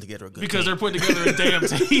because they're putting together a good Because team. they're putting together a damn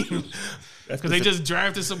team. Because Because they just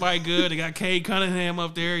drafted somebody good. They got Cade Cunningham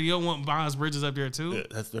up there. You don't want Miles Bridges up there too.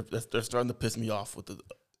 Yeah, they're starting to piss me off with the.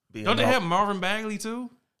 Don't they have Marvin Bagley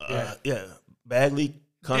too? Yeah. Bagley,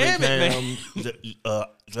 Cunningham,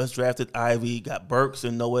 just drafted Ivy, got Burks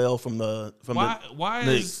and Noel from Why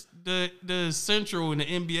Knicks. is the Central in the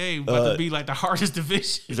NBA about to be like the hardest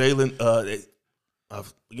division? Jalen,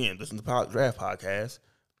 again, listen to the draft podcast.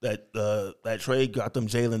 That trade got them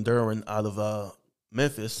Jalen Duren out of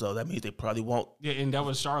Memphis, so that means they probably won't. Yeah, and that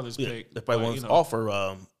was Charlotte's pick. They probably won't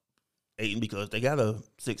offer Ayton because they got a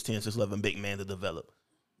 6'10", 6'11" big man to develop.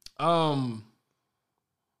 DeAndre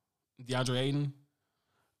Ayton.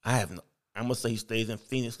 I'm gonna say he stays in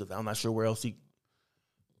Phoenix because I'm not sure where else he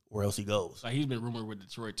goes. Like he's been rumored with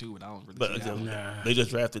Detroit too, but I don't really see that. They just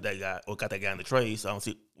drafted that guy or got that guy in the trade, so I don't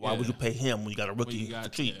see why would you pay him when you got a rookie for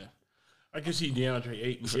cheap. Yeah. I can see DeAndre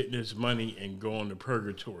Ayton getting his money and going to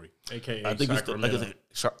purgatory, a.k.a. I think Sacramento.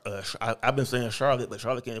 I've been saying Charlotte, but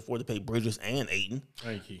Charlotte can't afford to pay Bridges and Ayton.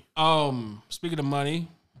 Thank you. Speaking of money,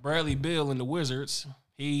 Bradley Beal and the Wizards,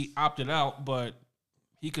 he opted out, but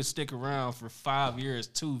he could stick around for 5 years,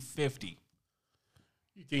 $250.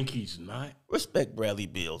 You think he's not? Respect Bradley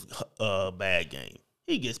Beal's bad game.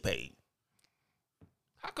 He gets paid.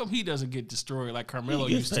 How come he doesn't get destroyed like Carmelo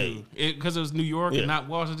used paid. to? Because it was New York and not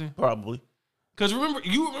Washington? Probably. Because remember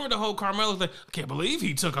the whole Carmelo thing? I can't believe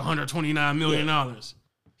he took $129 million. Yeah.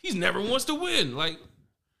 He's never wants to win. Like,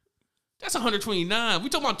 that's $129. We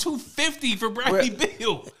talking about $250 for Bradley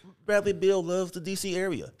Beal. Bradley Beal loves the D.C.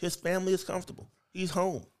 area. His family is comfortable. He's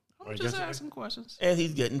home. I'm just asking questions. And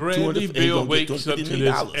he's getting Bradley Beal wakes up to this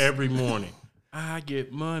 $250. every morning. I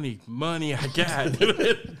get money I got.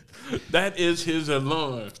 That is his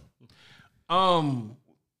alarm.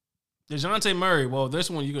 DeJounte Murray. Well, this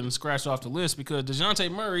one you're going to scratch off the list because DeJounte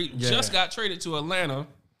Murray just got traded to Atlanta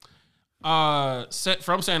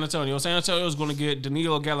from San Antonio. San Antonio is going to get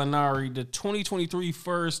Danilo Gallinari, the 2023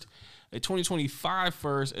 first, a 2025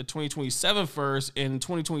 first, a 2027 first, and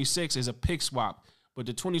 2026 is a pick swap. But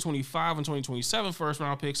the 2025 and 2027 first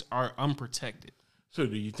round picks are unprotected. So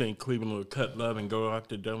do you think Cleveland will cut Love and go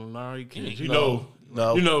after Gallinari? No.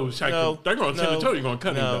 They're going to San Antonio going to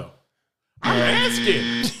cut him though. I'm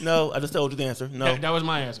asking. No, I just told you the answer. No, that was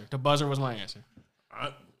my answer. The buzzer was my answer.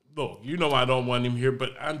 Look, you know I don't want him here,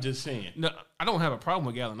 but I'm just saying. No, I don't have a problem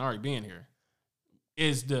with Gallinari being here.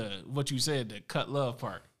 Is what you said, the cut Love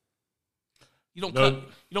part. You don't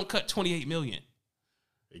cut $28 million.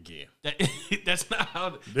 Again, that's not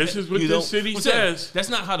how. This is what this city says. That's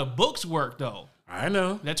not how the books work, though. I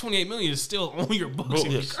know that $28 million is still on your books.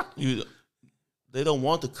 They don't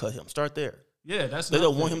want to cut him. Start there. Yeah, they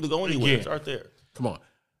don't want him to go anywhere. Again, start there. Come on,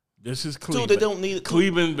 this is Cleveland. Dude, they don't need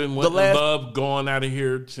Cleveland. Been wanting Love going out of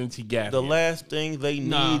here since he got the here. last thing they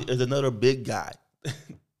need is another big guy.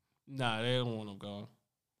 Nah, they don't want him gone.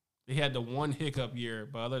 They had the one hiccup year,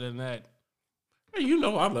 but other than that, hey, you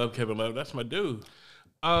know I love Kevin Love. That's my dude.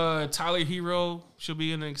 Tyler Hero should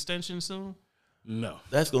be in an extension soon. No,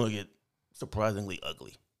 that's going to get surprisingly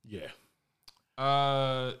ugly. Yeah.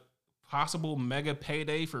 Possible mega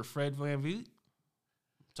payday for Fred VanVleet.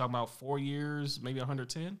 Talking about 4 years, maybe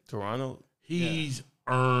 110. Toronto. He's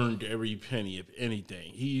earned every penny, if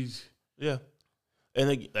anything.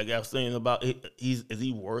 And like I was saying about he's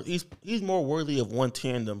more worthy of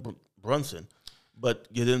 110 than Brunson.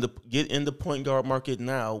 But get in the point guard market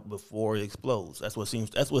now before it explodes. That's what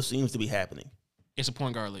seems to be happening. It's a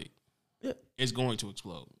point guard league. Yeah, it's going to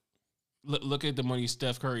explode. Look at the money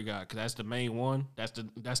Steph Curry got, because that's the main one. That's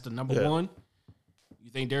the number one.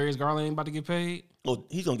 You think Darius Garland ain't about to get paid? Well,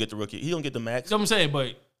 he's gonna get the rookie. He's gonna get the max. That's what I'm saying,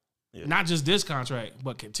 but not just this contract,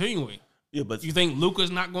 but continuing. Yeah, but you think Luka's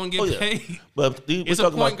not going to get paid? But it's a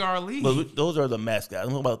point guard league. But those are the max guys. I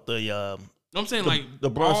don't know about the. I'm saying like the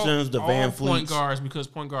Brunsons, the Van all point Fleets. guards because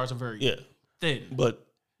point guards are very thin. But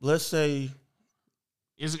let's say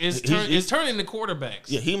it's turning into quarterbacks.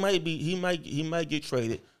 Yeah, he might get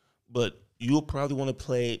traded, but you'll probably want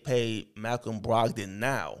to pay Malcolm Brogdon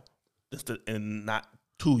now, and not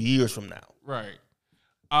 2 years from now. Right.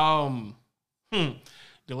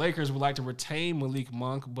 The Lakers would like to retain Malik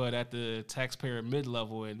Monk, but at the taxpayer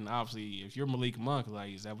mid-level, and obviously, if you're Malik Monk,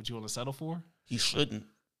 like, is that what you want to settle for? He shouldn't.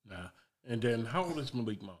 Nah. And then, how old is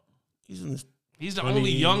Malik Monk? He's in this. He's the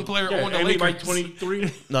only young player on the Lakers. Like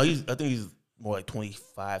 23. No, I think he's more like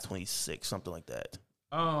 25, 26, something like that.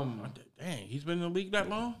 Dang, he's been in the league that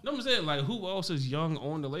long? No, I'm saying, like, who else is young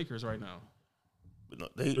on the Lakers right now? But no,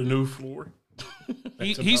 the new floor.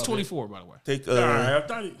 He's 24, by the way. I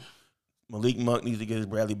thought Malik Monk needs to get his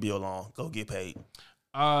Bradley Beal on. Go get paid.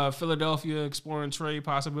 Philadelphia exploring trade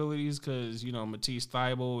possibilities because, Matisse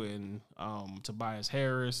Thybulle and Tobias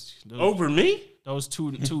Harris. Over me? Those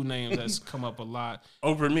two names that's come up a lot.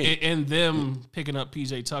 Over me. And them picking up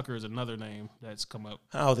P.J. Tucker is another name that's come up.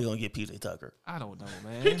 How are they going to get P.J. Tucker? I don't know,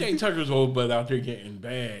 man. P.J. Tucker's old but out there getting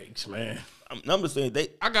bags, man. I'm just saying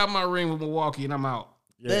I got my ring with Milwaukee and I'm out.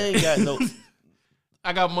 Yeah. They ain't got no.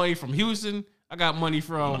 I got money from Houston. I got money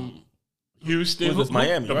from Houston.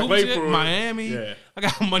 Miami. Miami. Yeah. I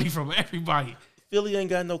got money from everybody. Philly ain't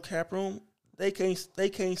got no cap room. They can't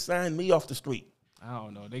sign me off the street. I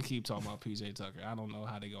don't know. They keep talking about PJ Tucker. I don't know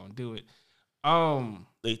how they gonna do it.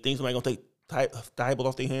 They think somebody gonna take Thybulle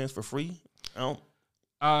off their hands for free? I don't.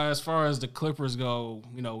 As far as the Clippers go,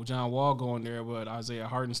 John Wall going there, but Isaiah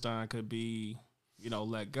Hartenstein could be,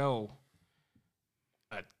 let go.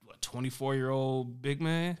 A 24-year-old big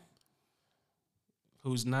man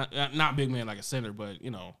who's not big man like a center, but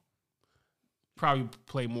probably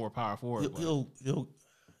play more power forward. He'll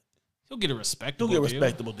get a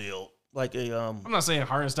respectable. Deal. Like I'm not saying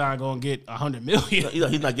Hartenstein gonna get $100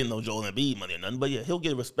 million. He's not getting no Joel Embiid money or nothing, but yeah, he'll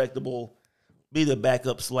get a respectable, be the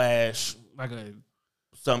backup / like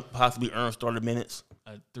some possibly earn starter minutes.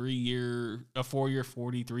 A 4-year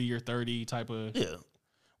 40, 3-year 30 type of. Yeah,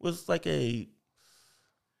 was like I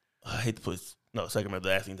hate to put Sacramento.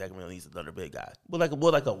 Sacramento needs another big guy, but like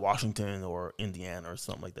a Washington or Indiana or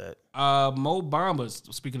something like that. Mo Bamba.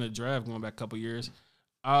 Speaking of the draft, going back a couple years,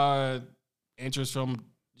 interest from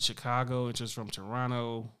Chicago, interest from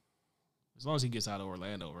Toronto. As long as he gets out of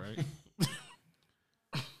Orlando, right?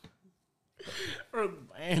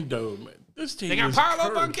 Orlando, man. This team they got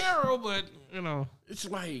Paolo Banchero, but it's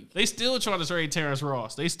like they still trying to trade Terrence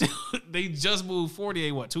Ross. They just moved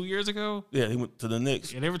Fournier 2 years ago. Yeah, he went to the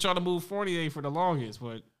Knicks. Yeah, they were trying to move Fournier for the longest,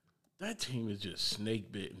 but that team is just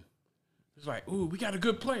snake bitten. It's like, ooh, we got a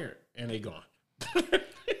good player, and they gone.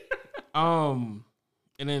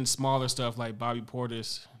 And then smaller stuff like Bobby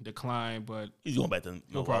Portis declined, but he's going back to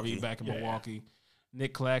Milwaukee. He'll probably be back in Milwaukee.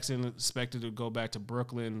 Nick Claxton expected to go back to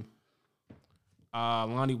Brooklyn.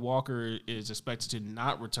 Lonnie Walker is expected to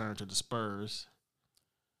not return to the Spurs.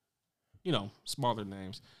 Smaller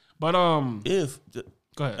names. But go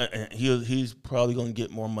ahead. And he's probably going to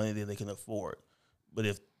get more money than they can afford. But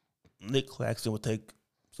if Nick Claxton would take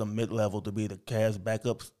some mid-level to be the Cavs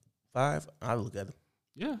backup 5, I'd look at him.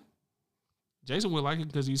 Yeah. Jason would like it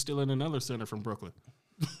because he's still in another center from Brooklyn.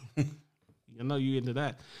 You into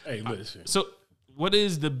that. Hey, listen. So what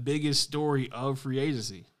is the biggest story of free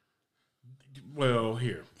agency? Well,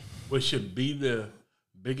 what should be the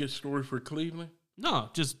biggest story for Cleveland? No,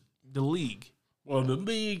 just the league. Well, the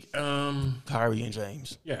league, Kyrie and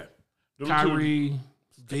James. Yeah. Kyrie,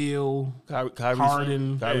 Beal,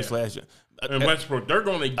 Harden. Kyrie / and Westbrook. They're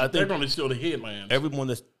going to steal the headlines.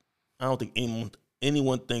 I don't think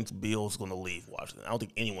anyone thinks Beal's going to leave Washington. I don't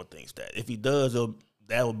think anyone thinks that. If he does,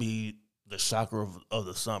 that will be the shocker of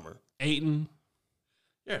the summer. Ayton.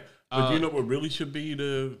 Yeah. But you know what really should be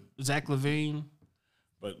the Zach LaVine.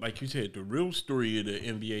 But like you said, the real story of the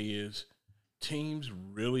NBA is teams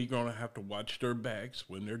really going to have to watch their backs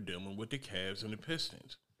when they're dealing with the Cavs and the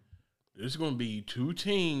Pistons. There's going to be two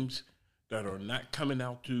teams that are not coming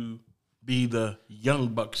out to be the young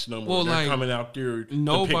bucks no more. They're coming out there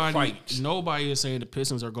to pick fights. Nobody is saying the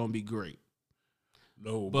Pistons are going to be great.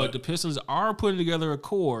 No, but the Pistons are putting together a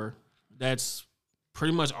core that's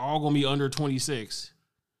pretty much all going to be under 26.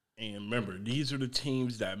 And remember, these are the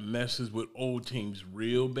teams that messes with old teams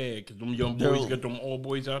real bad because them young boys got them old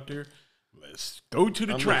boys out there. Let's go to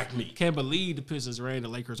the track meet. Can't believe the Pistons ran the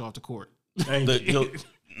Lakers off the court.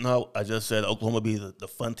 No, I just said Oklahoma will be the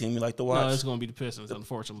fun team you like to watch. No, it's going to be the Pistons,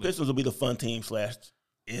 unfortunately. Pistons will be the fun team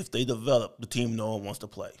 / if they develop the team no one wants to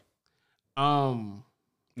play.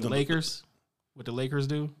 The Lakers, what the Lakers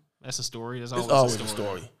do, that's a story. That's always, it's always a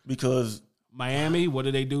story. Because Miami, what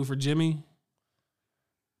did they do for Jimmy?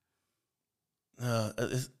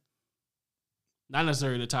 It's Not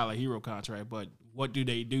necessarily the Tyler Hero contract, but what do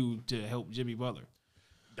they do to help Jimmy Butler?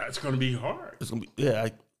 That's going to be hard. It's gonna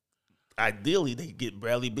be ideally they get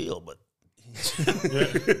Bradley Beal, but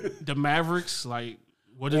The Mavericks, like,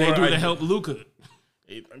 what do they do to help Luka?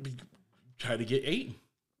 Try to get Ayton.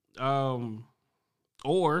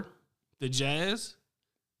 Or the Jazz.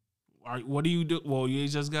 What do you do? Well, you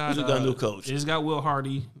just got a new coach. You just got Will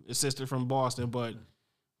Hardy, assistant from Boston, but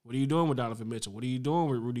what are you doing with Donovan Mitchell? What are you doing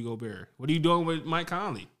with Rudy Gobert? What are you doing with Mike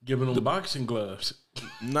Conley? Giving them boxing gloves.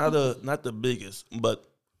 Not the biggest, but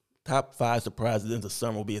top 5 surprises in the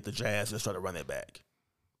summer will be at the Jazz. Just try to run it back.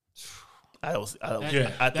 I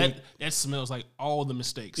think that smells like all the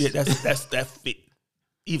mistakes. Yeah, that's that fit.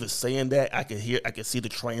 Even saying that, I can see the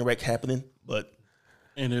train wreck happening,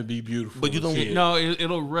 and it'd be beautiful. But you don't. No,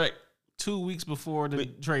 it'll wreck 2 weeks before the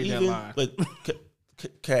trade deadline. But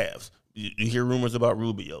Cavs, you hear rumors about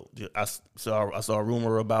Rubio. I saw a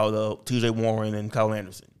rumor about T.J. Warren and Kyle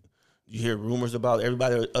Anderson. You hear rumors about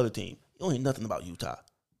everybody on the other team. You don't hear nothing about Utah.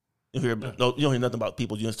 You don't hear nothing about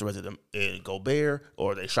people interested in Gobert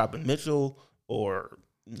or they shopping Mitchell or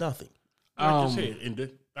nothing. Like I said,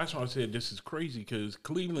 and that's why I said this is crazy because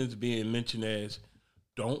Cleveland's being mentioned as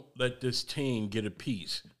don't let this team get a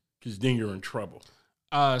piece because then you're in trouble.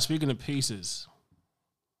 Speaking of pieces,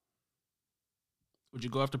 would you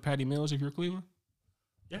go after Patty Mills if you're Cleveland?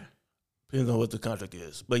 Yeah. Depends on what the contract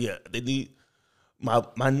is. But yeah, they need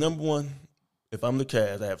my number one, if I'm the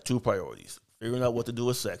Cavs, I have 2 priorities. Figuring out what to do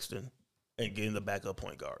with Sexton and getting the backup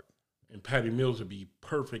point guard. And Patty Mills would be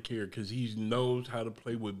perfect here because he knows how to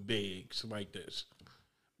play with bigs like this.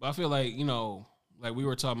 But I feel like, like we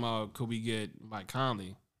were talking about, could we get Mike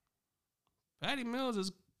Conley? Patty Mills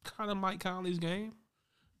is kind of Mike Conley's game.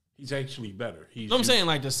 He's actually better. I'm saying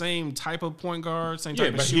like the same type of point guard, same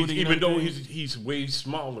type of shooting. Even though he's way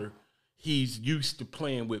smaller, he's used to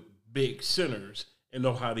playing with big centers and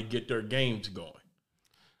know how to get their games going.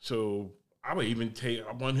 So I would even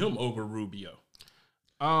I want him over Rubio.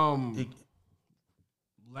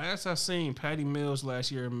 Last I seen, Patty Mills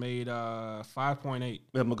last year made 5.8.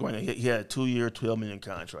 Yeah, he had a 2-year, $12 million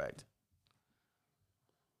contract.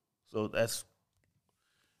 So that's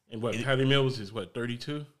Patty Mills is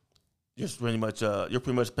 32? Just pretty much. You're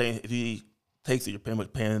pretty much paying if he takes it. You're pretty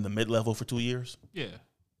much paying in the mid-level for 2 years. Yeah,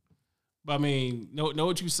 but I mean, know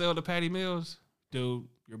what you sell to Patty Mills, dude?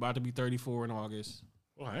 You're about to be 34 in August.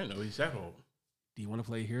 Well, I didn't know he's that old. Do you want to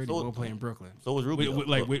play here? Or do you want to play in Brooklyn? So was Rubio.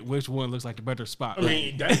 Which one looks like the better spot? I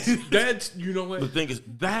mean, that's you know what? The thing is,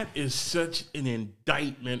 that is such an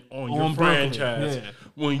indictment on your franchise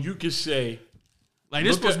when you can say, like,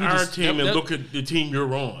 this look at our team and look at the team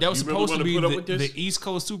you're on. That was supposed to be the East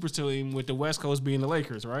Coast super team with the West Coast being the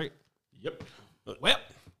Lakers, right? Yep. Well,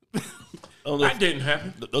 that didn't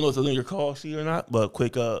happen. Don't know if it's in your call sheet or not, but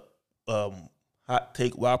quick hot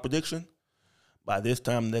take, wild prediction. By this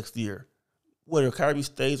time next year, whether Kyrie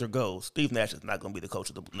stays or goes, Steve Nash is not going to be the coach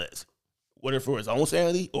of the Nets. Whether for his own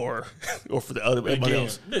sanity or for the other everybody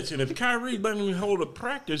else. Listen, if Kyrie let me hold a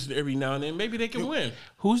practice every now and then, maybe they can win.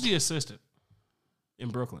 Who's the assistant in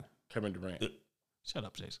Brooklyn? Kevin Durant. Shut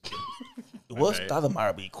up, Jason. It was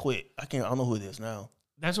Stoudemire, but he quit. I don't know who it is now.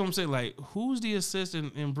 That's what I'm saying. Like, who's the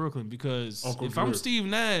assistant in Brooklyn? Because I'm Steve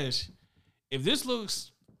Nash, if this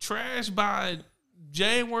looks trash by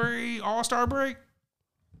January All-Star break,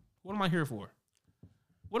 what am I here for?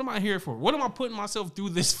 What am I here for? What am I putting myself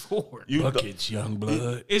through this for? Buckets, young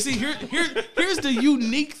blood. And see, here's the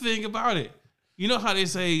unique thing about it. You know how they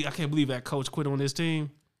say, I can't believe that coach quit on this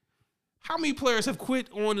team? How many players have quit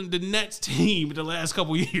on the Nets team in the last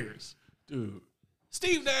couple years? Dude.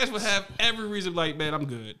 Steve Nash would have every reason like, man, I'm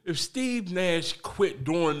good. If Steve Nash quit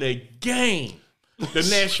during the game, the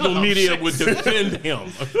national media would defend him.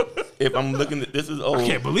 If I'm looking at this is old. I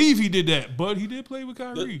can't believe he did that, but he did play with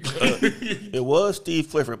Kyrie. It was Steve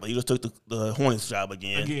Clifford, but he just took the Hornets job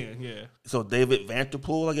again. Yeah. So David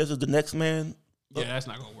Vanderpool, I guess, is the next man. Yeah, that's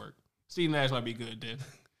not gonna work. Steve Nash might be good then.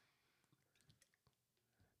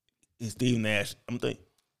 It's Steve Nash. I'm thinking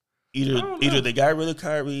either they got rid of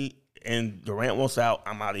Kyrie and Durant wants out,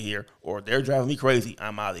 I'm out of here, or they're driving me crazy,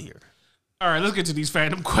 I'm out of here. All right, let's get to these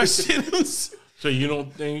fandom questions. So you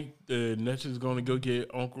don't think the Nets is going to go get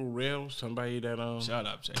Uncle Rail, somebody that Shut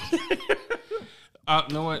up, Jay.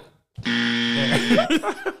 You know what? Yeah.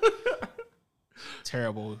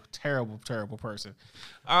 Terrible person.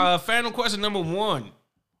 Fandom question number 1.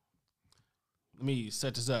 Let me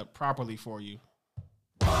set this up properly for you.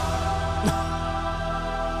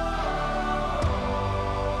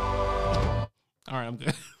 right, I'm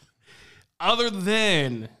good. Other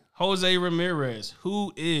than Jose Ramirez,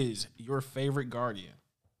 who is your favorite Guardian?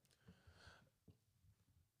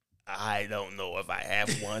 I don't know if I have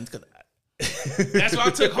one because That's why I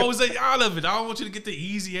took Jose out of it. I don't want you to get the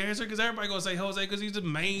easy answer because everybody gonna say Jose because he's the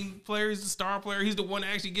main player, he's the star player, he's the one that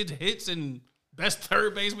actually gets hits and best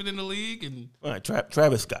third baseman in the league. And all right,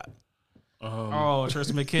 Travis Scott.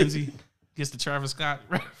 Tristan McKenzie gets the Travis Scott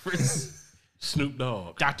reference. Snoop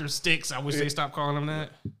Dogg. Dr. Sticks. I wish they stopped calling him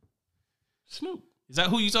that. Snoop. Is that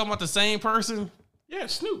who you talking about? The same person? Yeah,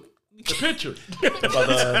 Snoop. The pitcher.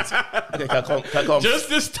 Okay, can I call him? Just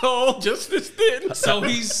this tall, just this thin. So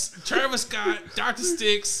he's Travis Scott, Dr.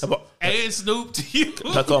 Sticks, and Snoop to you.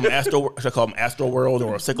 Should I call him Astro World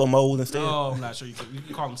or Sicko Mode instead? Oh, I'm not sure. You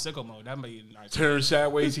can call him Sicko Mode. That may be nice. Turn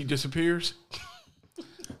sideways, he disappears.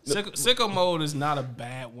 Sicko Mode is not a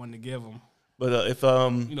bad one to give him. But if for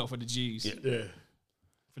the G's. Yeah.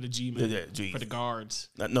 For the G men. Yeah, G's. For the guards.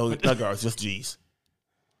 not guards, just G's.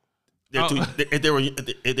 They're Oh. if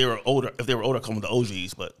they were older, come with the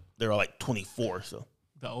OGs, but they're like 24. So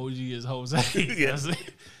The OG is Jose. Yeah. That's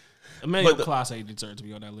it. Emmanuel Class A deserves to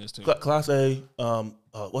be on that list too. Class A,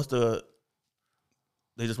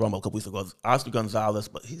 they just brought him up a couple weeks ago. Oscar Gonzalez,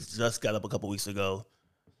 but he's just got up a couple weeks ago.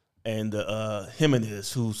 And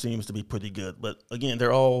Jimenez, who seems to be pretty good. But again,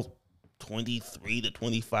 they're all 23 to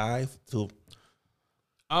 25. So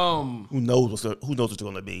who knows what they're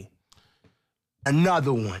going to be?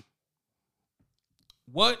 Another one.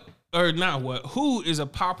 Who is a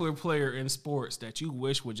popular player in sports that you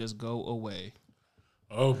wish would just go away?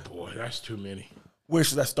 Oh, boy, that's too many. Where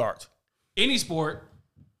should I start? Any sport.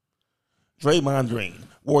 Draymond Green,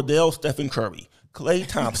 Wardell Stephen Curry, Klay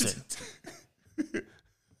Thompson.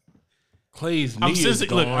 Clay's knee is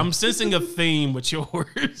gone. Look, I'm sensing a theme with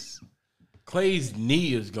yours. Clay's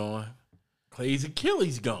knee is gone. Clay's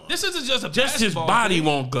Achilles gone. This isn't just Just his basketball body thing.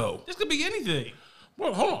 won't go. This could be anything.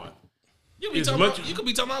 Well, hold on. You could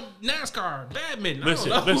be talking about NASCAR, badminton.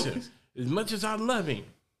 Listen. I As much as I love him,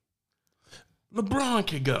 LeBron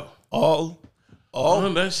could go.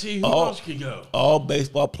 Let's see who else could go. All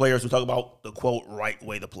baseball players who talk about the, quote, right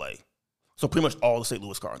way to play. So pretty much all the St.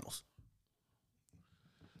 Louis Cardinals.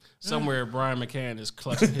 Somewhere Brian McCann is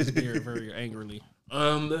clutching his beard very angrily.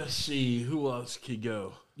 Let's see who else could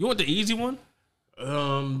go. You want the easy one?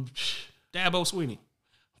 Dabo Sweeney.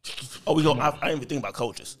 Oh, we go. I didn't even think about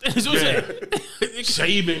coaches. That's what I'm saying.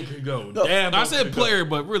 Saban could go. No, Dabo I said could player, go.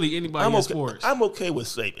 but really anybody in sports. I'm okay with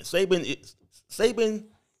Saban. Saban.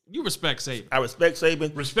 You respect Saban. I respect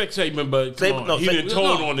Saban. Respect Saban, but he didn't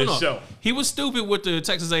told on himself. He was stupid with the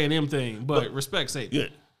Texas A&M thing, but respect Saban. Yeah,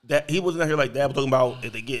 that he wasn't out here like Dabo talking about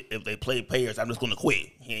if they play players, I'm just going to quit.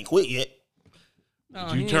 He ain't quit yet.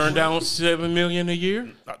 No, You turn down $7 million a year?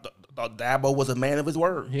 I thought Dabo was a man of his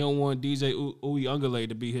word. He don't want DJ Uyunglele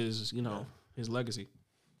to be his legacy.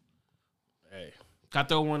 Hey, Got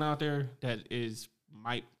throw one out there that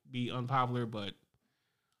might be unpopular, but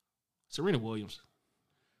Serena Williams.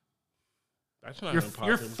 that's not You're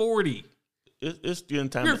unpopular. 40. It's getting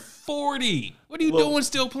time. You're 40. What are you doing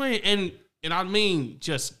still playing? And I mean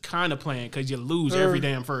just kind of playing because you lose every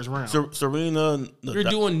damn first round. Serena. You're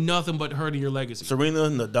doing nothing but hurting your legacy. Serena,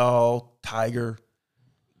 Nadal, Tiger.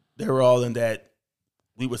 They're all in that.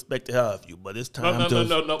 We respect the hell out of you, but it's time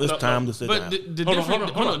to sit But down.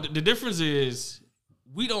 hold on. The difference is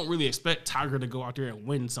we don't really expect Tiger to go out there and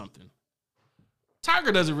win something.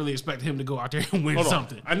 Tiger doesn't really expect him to go out there and win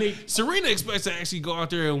something. Serena expects to actually go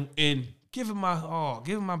out there and give him my all,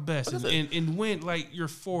 give him my best, and win like you're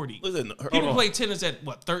 40. Listen, People play tennis at,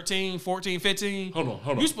 13, 14, 15? Hold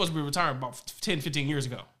on. You're supposed to be retired about 10, 15 years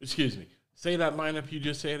ago. Excuse me. Say that lineup you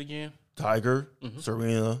just said again. Tiger,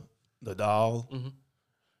 Serena, Nadal.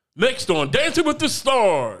 Next on Dancing with the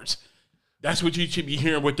Stars. That's what you should be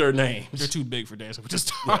hearing with their names. They're too big for Dancing with the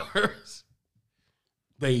Stars.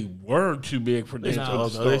 They were too big for Dancing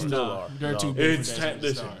with the they Stars. still are. They're too big It's for time, Dancing with the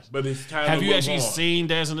listen, Stars. but it's time Have to you move actually on. seen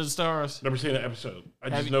Dancing with the Stars? Never seen an episode. I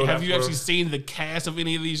just Have, know have that you for- actually seen the cast of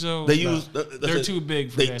any of these shows? They use. They're too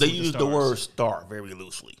big for They Dancing with use the the Stars. word "star" very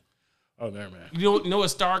loosely. Oh, there, man. You know what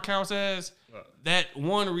star counts as? That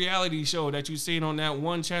one reality show that you seen on that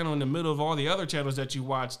one channel in the middle of all the other channels that you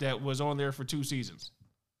watched that was on there for 2 seasons.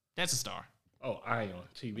 That's a star. Oh, I on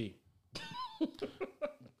TV.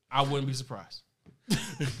 I wouldn't be surprised.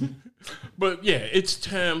 But yeah, it's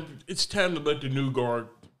time. It's time to let the new guard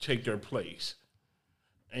take their place,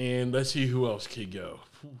 and let's see who else can go.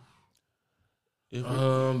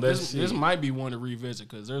 This might be one to revisit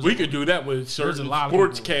because We could do that with certain a lot of people.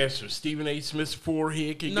 sportscasters. Stephen A. Smith's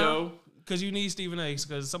forehead could go. because you need Stephen A.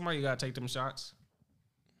 because somebody got to take them shots.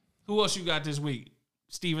 Who else you got this week?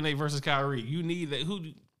 Stephen A. versus Kyrie. You need that. Who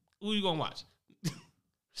you gonna watch?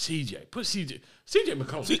 CJ. Put CJ. CJ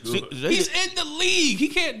McCollum's good. He's in the league. He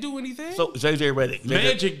can't do anything. So JJ Redick.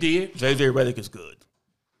 Magic did. JJ Redick is good.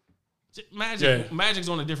 Magic's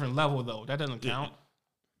on a different level though. That doesn't count.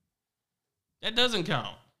 That doesn't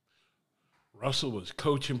count. Russell was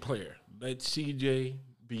coach and player. Let CJ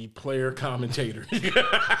be player commentator.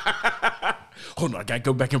 Hold on, I gotta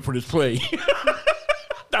go back in for this play.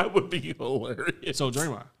 That would be hilarious. So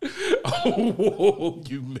Draymond. Oh,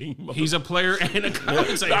 you mean he's a player and a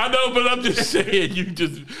commentator. I know, but I'm just saying.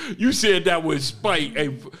 You said that with spite.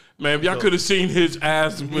 Hey, man, if y'all could have seen his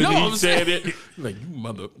ass when he said it, like you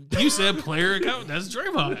mother. You said player and commentator. That's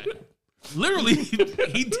Draymond. Literally,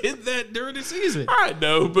 he did that during the season. I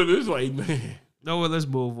know, but it's like, man. No, well, let's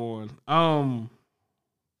move on. I'm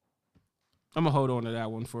gonna hold on to that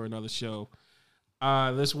one for another show.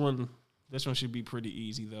 This one should be pretty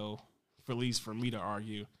easy though, at least for me to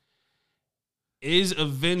argue. Is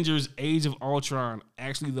Avengers: Age of Ultron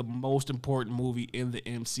actually the most important movie in the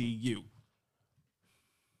MCU?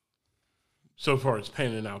 So far, it's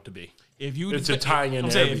panning out to be. It's a tie-in.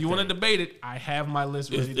 I'm saying, if you want to debate it, I have my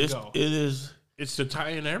list ready to go. It is. It's the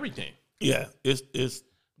tie-in everything. Yeah, it's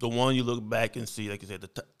the one you look back and see, like you said,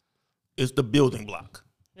 it's the building block.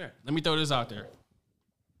 Yeah. Let me throw this out there.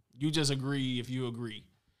 You just agree if you agree.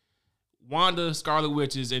 Wanda, Scarlet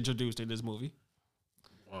Witch is introduced in this movie.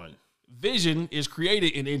 1. Vision is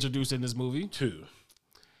created and introduced in this movie. 2.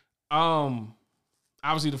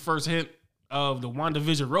 Obviously the first hint of the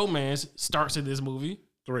WandaVision romance starts in this movie.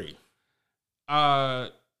 3.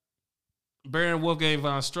 Baron Wolfgang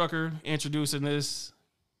von Strucker introduced in this.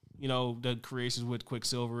 You know, the creations with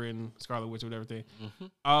Quicksilver and Scarlet Witch and everything.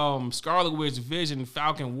 Mm-hmm. Scarlet Witch, Vision,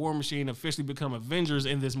 Falcon, War Machine officially become Avengers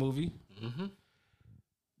in this movie. Mm-hmm.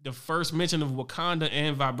 The first mention of Wakanda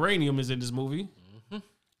and Vibranium is in this movie. Mm-hmm.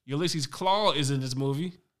 Ulysses Claw is in this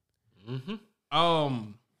movie. Mm-hmm.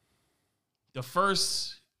 The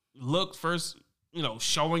first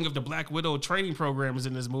showing of the Black Widow training program is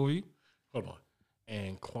in this movie. Hold on.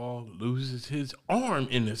 And Claw loses his arm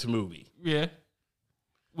in this movie. Yeah.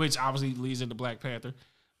 Which obviously leads into Black Panther.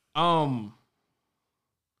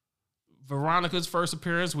 Veronica's first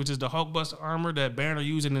appearance, which is the Hulkbuster armor that Banner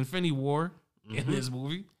used in Infinity War in this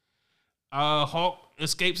movie. Hulk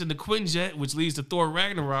escapes in the Quinjet, which leads to Thor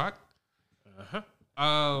Ragnarok.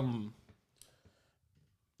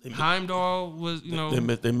 Heimdall was,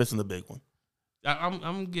 they're missing the big one.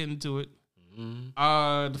 I'm getting to it.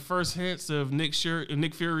 The first hints of Nick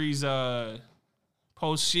Fury's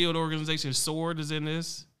post-Shield organization Sword is in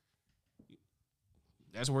this.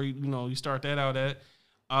 That's where you start that out at.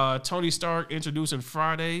 Tony Stark introducing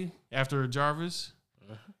Friday after Jarvis.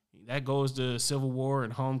 That goes to Civil War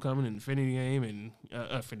and Homecoming and Infinity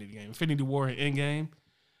War and Endgame.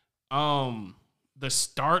 The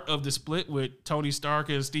start of the split with Tony Stark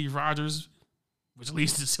and Steve Rogers, which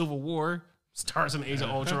leads to Civil War, starts in Age of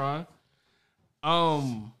Ultron.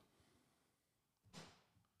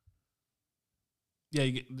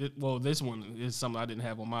 This one is something I didn't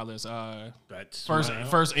have on my list.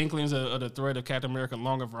 First inklings of the threat of Captain America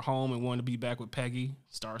longing for home and wanting to be back with Peggy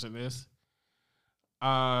starts in this.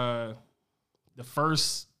 The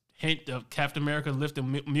first hint of Captain America lifting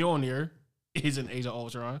Mjolnir is in Age of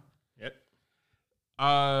Ultron. Yep.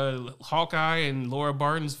 Hawkeye and Laura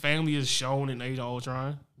Barton's family is shown in Age of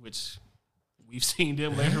Ultron, which we've seen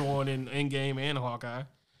them later on in Endgame and Hawkeye.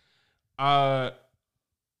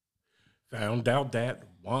 Found out that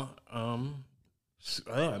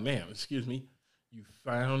you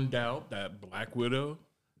found out that Black Widow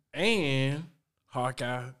and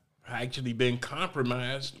Hawkeye actually been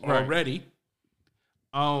compromised already.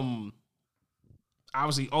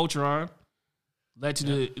 Obviously Ultron led to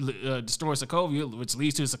the destroy Sokovia, which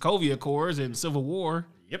leads to the Sokovia Accords and Civil War.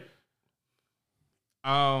 Yep.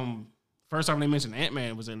 First time they mentioned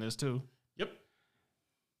Ant-Man was in this too. Yep.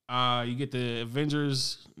 You get the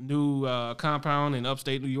Avengers new compound in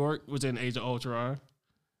upstate New York was in Age of Ultron.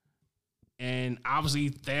 And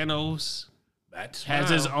obviously Thanos has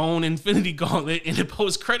his own Infinity Gauntlet in the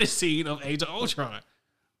post-credit scene of Age of Ultron.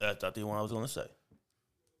 That's not the one I was going to say.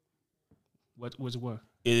 What was what?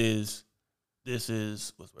 This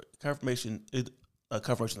is confirmation.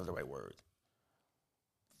 Confirmation is the right word.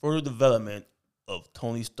 Further development of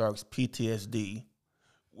Tony Stark's PTSD,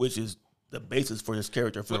 which is the basis for his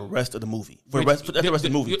character for the rest of the movie. For the rest of the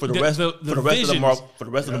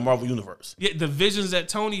Marvel universe. Yeah, the visions that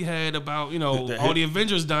Tony had about all the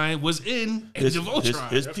Avengers dying was in Age of Ultron.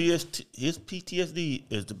 His PTSD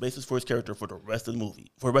is the basis for his character for the rest of the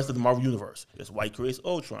movie, for the rest of the Marvel universe. That's why he creates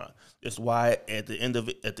Ultron. That's why at the end of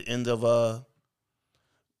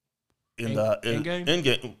in Endgame?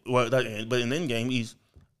 Endgame, well, but in Endgame,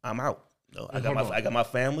 I'm out. No, I got my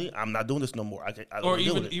family. I'm not doing this no more. I don't or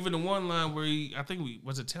deal with it. even the one line where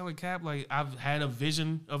was it telling Cap like I've had a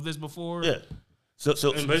vision of this before. Yeah.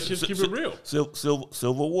 So and let's just keep it real.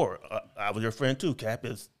 Civil War. I was your friend too. Cap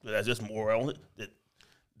that's just more on it.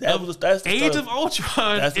 That's Age of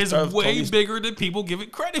Ultron is way bigger than people give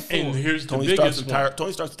it credit for. And here's the biggest one.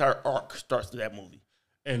 Tony Stark's entire arc starts to that movie.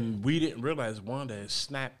 And we didn't realize Wanda had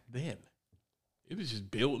snapped then. It was just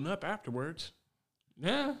building up afterwards.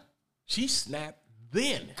 Yeah. She snapped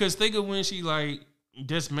then. Because think of when she like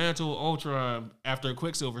dismantled Ultron after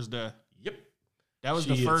Quicksilver's death. Yep. That was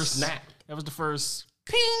the first snap. That was the first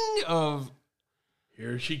ping of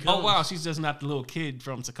here she comes. Oh wow, she's just not the little kid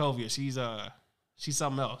from Sokovia. She's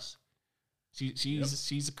something else.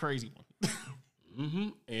 She's a crazy one. Mm-hmm.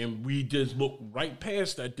 And we just looked right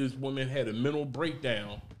past that. This woman had a mental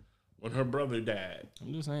breakdown when her brother died.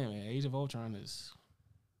 I'm just saying, man. Age of Ultron it's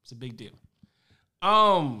a big deal.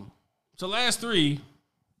 So last three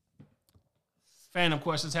fandom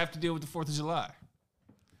questions have to deal with the 4th of July.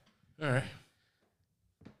 All right.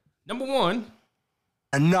 Number 1.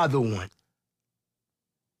 Another one.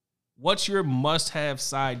 What's your must-have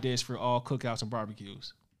side dish for all cookouts and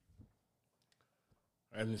barbecues?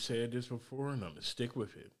 I haven't said this before, and I'm going to stick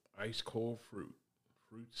with it. Ice cold fruit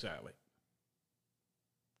salad.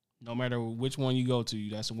 No matter which one you go to,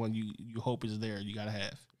 that's the one you hope is there. You got to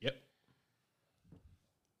have. Yep.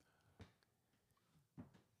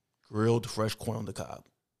 Grilled fresh corn on the cob.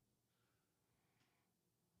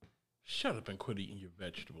 Shut up and quit eating your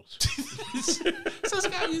vegetables. So this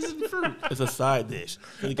guy using fruit. It's a side dish.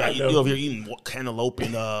 You over here eating cantaloupe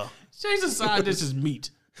and Jason's side dish is meat.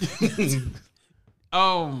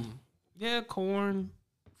 Yeah, corn,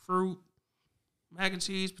 fruit, mac and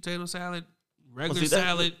cheese, potato salad, regular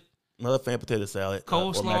salad. Another fan potato salad.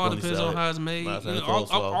 Coleslaw depends on how it's made.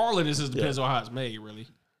 All of this depends on how it's made, really.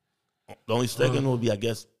 The only second would be, I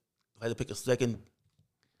guess, if I had to pick a second,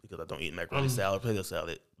 because I don't eat macaroni salad, potato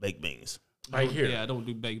salad, baked beans. Right here. Yeah, I don't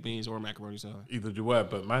do baked beans or macaroni salad. Either do I,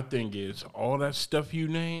 but my thing is, all that stuff you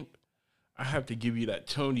named, I have to give you that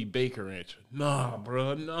Tony Baker answer. Nah,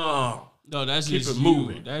 bro, no. No, that's Keep just it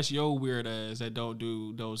moving. You. That's your weird ass that don't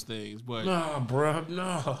do those things. But nah, bro,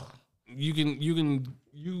 no. You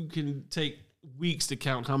can take weeks to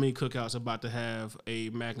count how many cookouts about to have a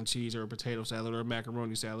mac and cheese or a potato salad or a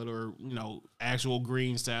macaroni salad or actual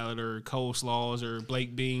green salad or coleslaws or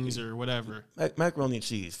baked beans or whatever. Macaroni and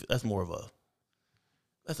cheese. That's more of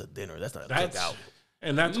that's a dinner. That's not a cookout.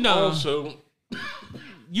 And that's also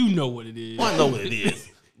you know what it is. Well, I know what it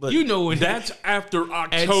is. But you know what that's after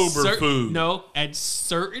October food. No, at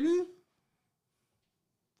certain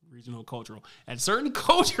regional cultural. At certain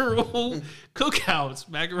cultural cookouts,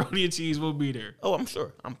 macaroni and cheese will be there. Oh, I'm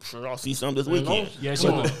sure. I'll see some this weekend. Yes,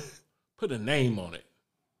 you will. Put a name on it.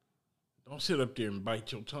 Don't sit up there and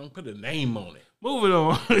bite your tongue. Put a name on it. Moving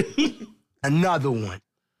on. Another one.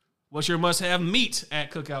 What's your must-have meat at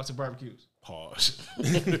cookouts and barbecues? Pause.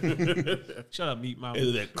 Shut up, meat mouth.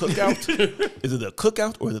 Is it a cookout? Is it a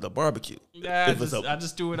cookout or is it a barbecue? Nah, I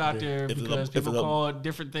just threw it out there because people call it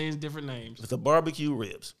different things, different names. If it's a barbecue,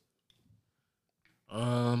 ribs.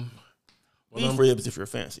 Beef ribs if you're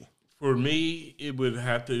fancy. For me, it would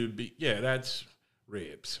have to be that's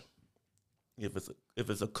ribs. If it's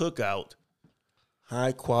a cookout,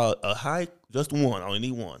 just one. I only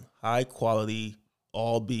need one. High quality,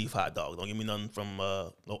 all beef hot dog. Don't give me nothing from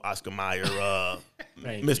no Oscar Mayer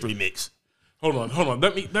mystery mix. Hold on.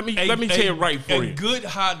 Let me say it right for you. A good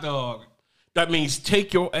hot dog. That means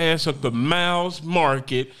take your ass up to Miles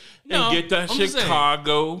Market and get that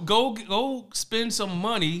Chicago. Go spend some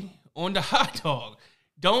money on the hot dog.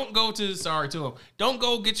 Don't go Don't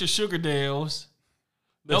go get your Sugar Dales.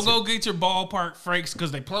 Don't go get your ballpark Franks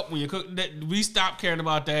because they plump when you cook. We stopped caring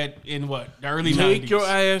about that in the early 90s. Take your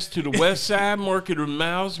ass to the West Side Market or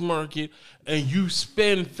Miles Market and you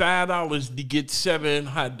spend $5 to get 7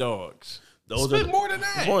 hot dogs. Spend more than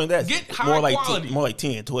that. More than that. Get high quality. More like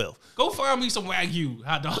 10, 12. Go find me some Wagyu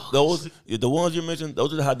hot dogs. The ones you mentioned,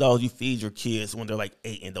 those are the hot dogs you feed your kids when they're like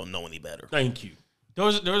 8 and don't know any better. Thank you.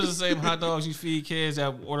 Those are the same hot dogs you feed kids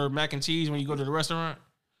that order mac and cheese when you go to the restaurant.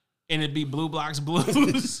 And it'd be Blue Blocks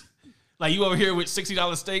Blues. Like you over here with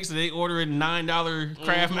 $60 steaks and they ordering $9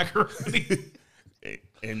 Kraft macaroni.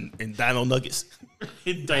 and Dino Nuggets.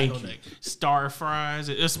 Thank you. Star fries,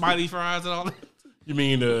 smiley fries and all that. You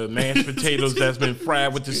mean mashed potatoes that's been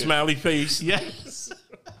fried with the smiley face? Yes.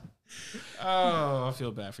 Oh, I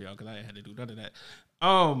feel bad for y'all because I ain't had to do none of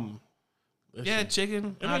that.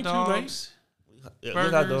 Chicken, hot dogs,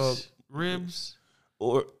 burgers, ribs.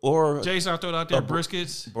 or Jason, I throw out there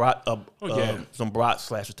briskets, some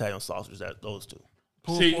brat / Italian sausage. Those two.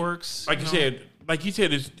 pulled porks. Like you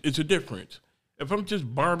said, it's a difference. If I'm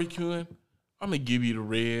just barbecuing, I'm gonna give you the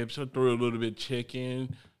ribs. I'll throw a little bit of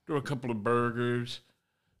chicken, throw a couple of burgers.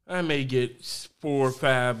 I may get 4 or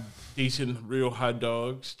 5 decent real hot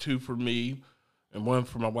dogs, 2 for me, and 1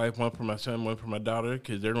 for my wife, 1 for my son, 1 for my daughter,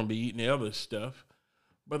 because they're gonna be eating the other stuff.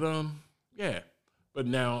 But yeah. But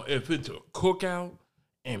now if it's a cookout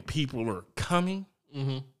and people are coming,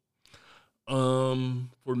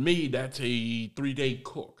 for me that's a 3-day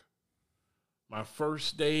cook. My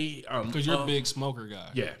first day, because you're a big smoker guy.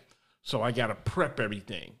 Yeah. So I gotta prep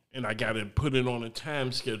everything, and I gotta put it on a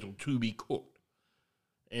time schedule to be cooked.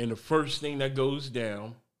 And the first thing that goes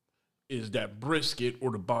down is that brisket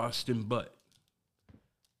or the Boston butt.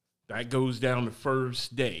 That goes down the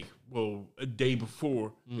first day. Well, a day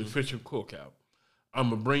before the official cookout.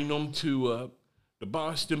 I'm going to bring them to the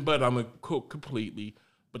Boston butt. I'm going to cook completely.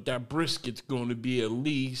 But that brisket's going to be at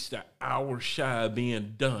least an hour shy of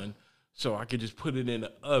being done. So I could just put it in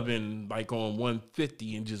the oven like on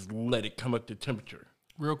 150 and just let it come up to temperature.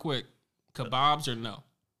 Real quick, kebabs or no?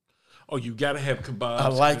 Oh, you got to have kebabs. I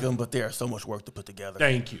like them, but they're so much work to put together.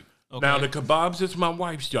 Thank you. Okay. Now, the kebabs is my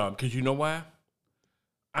wife's job, because you know why?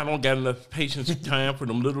 I don't got enough patience and time for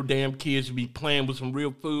them little damn kids to be playing with some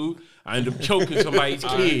real food. I end up choking somebody's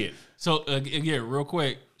kid. So, yeah, real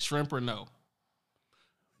quick, shrimp or no?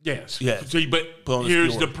 Yes. See, but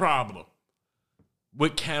here's the problem.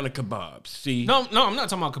 What kind of kebabs? See? No, I'm not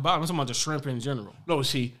talking about kebabs. I'm talking about the shrimp in general. No,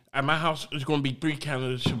 see, at my house, there's going to be 3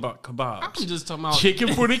 kinds of kebabs. I'm just talking about...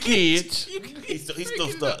 Chicken for the kids. He's still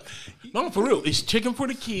stuck. No, for real. It's chicken for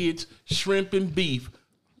the kids, shrimp and beef.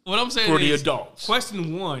 What I'm saying for is, the adults.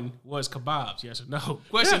 Question 1 was kebabs, yes or no.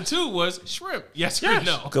 Question 2 was shrimp, yes or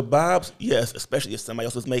no. Kebabs, yes, especially if somebody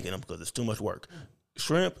else is making them because it's too much work.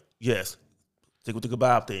 Shrimp, yes. Stick with the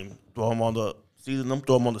kebab thing. Season them,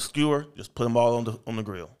 throw them on the skewer, just put them all on the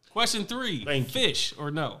grill. Question 3, fish or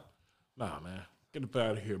no? Nah, man. Get up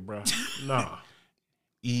out of here, bro. Nah.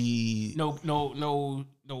 No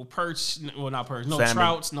perch, well, not perch, no salmon.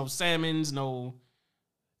 Trouts, no salmons, no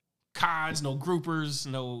cods, no groupers,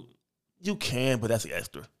 no. You can, but that's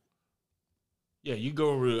extra. Yeah, you go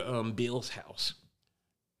over to Bill's house.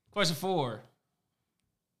 Question 4,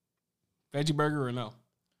 veggie burger or no?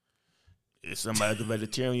 If somebody's a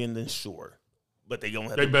vegetarian, then sure. But they don't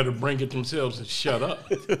have They better bring it themselves and shut up.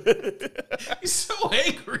 He's so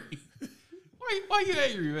angry. Why you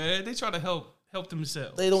angry, man? They try to help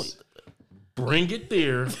themselves. They don't bring it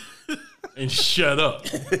there and shut up,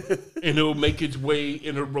 and it'll make its way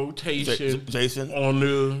in a rotation. Jason, on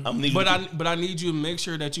the. But I need you to make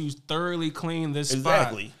sure that you thoroughly clean this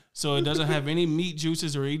spot so it doesn't have any meat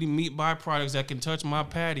juices or any meat byproducts that can touch my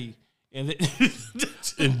patty. And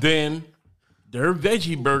then their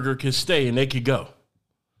veggie burger can stay and they can go,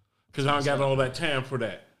 because I don't got all that time for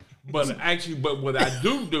that. But what I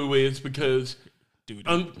do is because,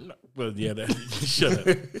 shut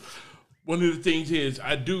up. One of the things is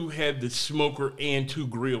I do have the smoker and 2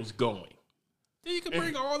 grills going. Then you can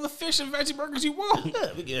bring all the fish and veggie burgers you want.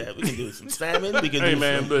 Yeah, we can do some salmon. We can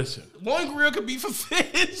listen. One grill could be for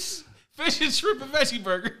fish and shrimp and veggie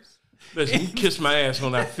burgers. Listen, you kiss my ass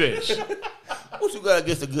on that fish. What you got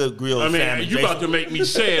against a good grilled salmon, you about to make me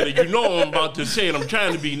sad, and you know I'm about to say it. I'm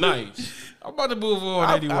trying to be nice. I'm about to move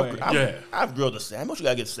on anyway. I've grilled a salmon. What you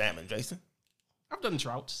got against salmon, Jason? I've done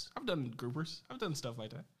trouts. I've done groupers. I've done stuff like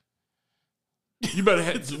that. You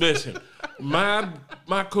better listen. My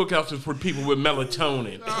cookouts is for people with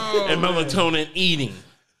melatonin and melatonin eating.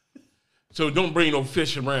 So don't bring no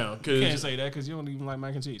fish around. You can't say that because you don't even like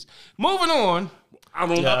mac and cheese. Moving on. I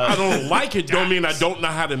don't like it. Don't mean I don't know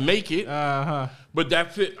how to make it. But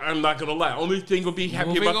that fish, I'm not gonna lie. Only thing gonna be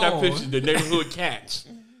happy about that fish is the neighborhood cats.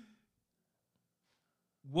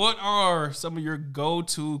 What are some of your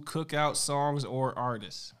go-to cookout songs or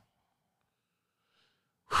artists?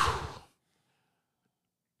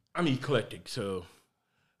 I'm eclectic, so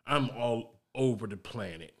I'm all over the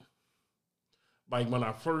planet. Like when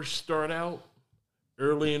I first start out,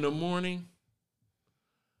 early in the morning,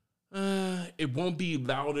 it won't be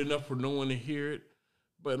loud enough for no one to hear it,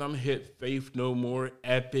 but I'm hit Faith No More,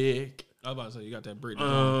 Epic. I was about to say, you got that Britney.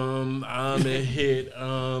 I'm a hit.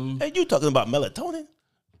 Hey, you talking about melatonin?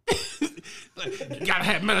 You gotta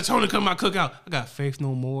have melatonin come my cookout. I got Faith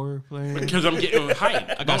No More playing because I'm getting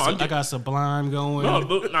hyped. I got Sublime going.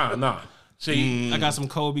 Nah. See, I got some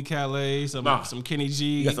Kobe Calais, some Kenny G.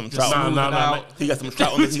 You got some trout. He got some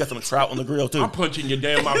trout on the grill too. I'm punching your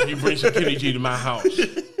damn mouth if you bring some Kenny G to my house.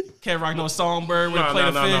 Can't rock no songbird with a plate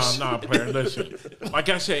of fish. No, player. Listen, like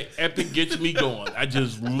I said, Epic gets me going. I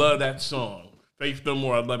just love that song. Faith No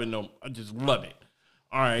More, I love it. I just love it.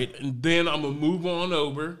 All right, and then I'm gonna move on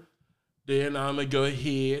over. Then I'm gonna go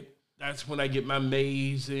ahead. That's when I get my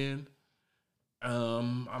maze in.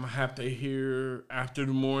 I'm gonna have to hear After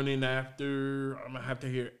the Morning After. I'm gonna have to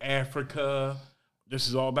hear Africa. This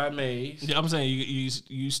is all by Maze. Yeah, I'm saying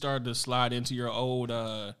you start to slide into your old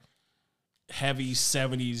heavy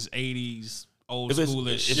 70s, 80s, old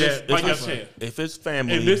schoolish. Like I said, if it's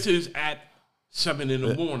family, and this is at 7 in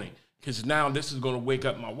the morning, because now this is gonna wake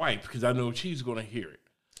up my wife because I know she's gonna hear it.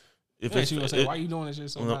 If she's gonna say, "Why are you doing this shit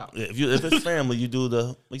so loud?" If it's family, you do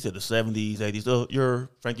like you said, the 70s, 80s. So your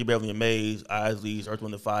Frankie Beverly and Maze, Isleys, Earth,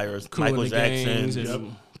 Wind and Fires, Cool Michael Jackson,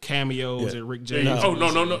 Jackson, cameos, and Rick James.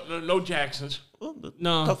 No Jacksons. Well,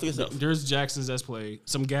 No, talk for yourself. There's Jacksons that's played.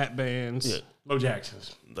 Some Gap bands. Yeah, No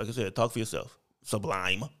Jacksons. like I said, talk for yourself.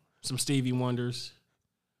 Sublime. Some Stevie Wonders.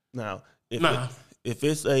 Now, if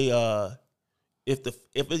it's a if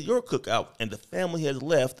it's your cookout and the family has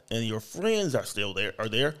left and your friends are still there,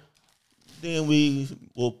 then it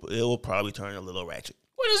will probably turn a little ratchet.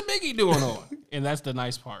 What is Biggie doing on? And that's the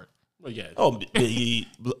nice part. Well, yeah. Oh, Biggie,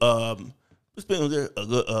 spin there.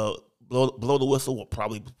 Blow the Whistle will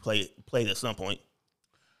probably played at some point.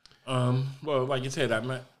 Well, like you said,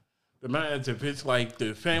 if it's like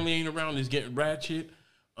the family ain't around, it's getting ratchet.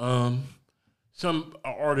 Some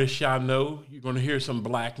artists y'all know, you're gonna hear some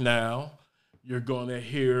Black Now. You're gonna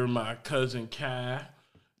hear my cousin Kai.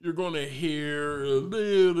 You're gonna hear a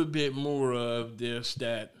little bit more of this,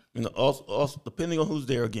 that. Also, depending on who's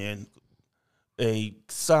there again, a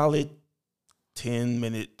solid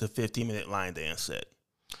 10-minute to 15-minute line dance set.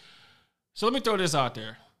 So let me throw this out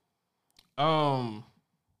there. I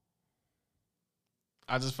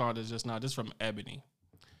just found this just now. This is from Ebony.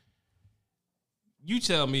 You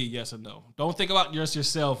tell me yes or no. Don't think about just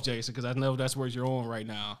yourself, Jason, because I know that's where you're on right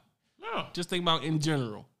now. No. Just think about in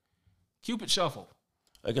general. Cupid Shuffle.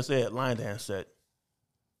 Like I said, line dance set.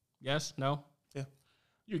 Yes? No? Yeah.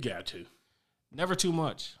 You got to. Never Too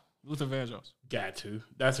Much. Luther Vandross. Got to.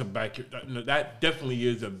 That's that definitely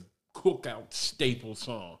is a cookout staple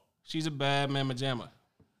song. She's a Bad Mama Jamma.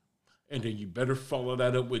 And then you better follow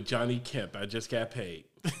that up with Johnny Kemp. I Just Got Paid.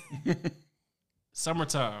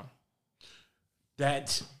 Summertime.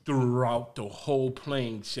 That's throughout the whole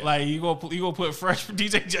playing set. Like you gonna put Fresh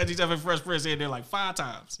DJ Judge and Fresh Prince in there like 5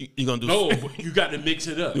 times. You gonna do no? But you got to mix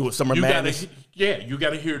it up. Do a Summer Madness. You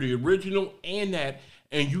got to hear the original and that,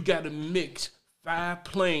 and you got to mix 5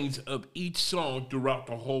 playings of each song throughout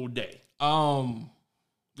the whole day.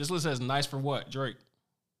 This list says "Nice for What" Drake,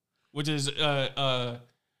 which is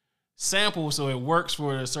sample, so it works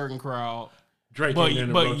for a certain crowd. Drake but ain't in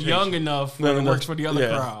the but rotation. young enough where it works for the other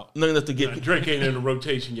crowd. Not enough to get Drake ain't in the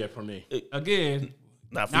rotation yet for me. Again,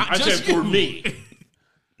 not I said for me.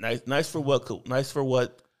 Nice for what? Cool. Nice for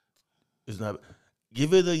what is not.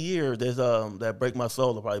 Give it a year. There's that Break My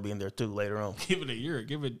Soul will probably be in there too later on. Give it a year.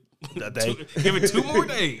 Give it That day. give it 2 more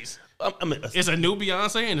days. I mean, It's a new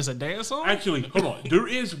Beyonce and it's a dance song. Actually, hold on. There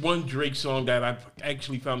is one Drake song that I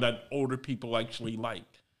actually found that older people actually like.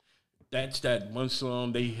 That's that one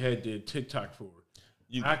song they had the TikTok for.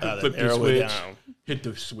 I could flip the switch, hit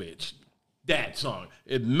the switch. That song.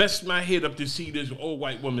 It messed my head up to see this old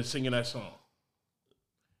white woman singing that song.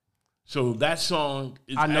 So that song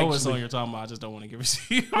is I know what song you're talking about. I just don't want to give it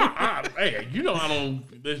to you. Hey, you know I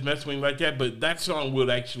don't mess with me like that, but that song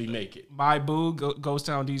will actually make it. My Boo, Ghost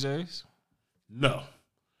Town DJs. No.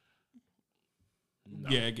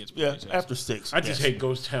 Yeah, it gets Yeah, after 6. I just hate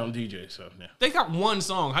Ghost Town DJ stuff now. They got one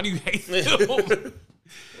song. How do you hate them?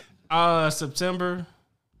 September.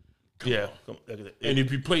 Yeah. And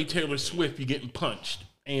if you play Taylor Swift, you're getting punched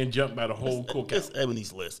and jumped by the whole cookout. It's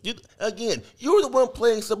Ebony's list. You were the one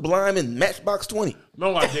playing Sublime in Matchbox 20.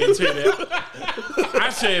 No, I didn't say that. I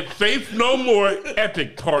said Faith No More,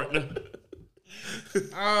 Epic partner.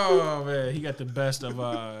 Oh man, he got the best of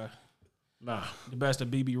the best of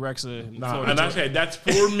BB Rexa. And I said that's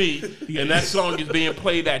for me. And that song is being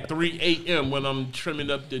played at 3 a.m. when I'm trimming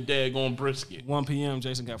up the daggone brisket. 1 p.m.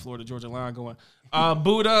 Jason got Florida Georgia line going.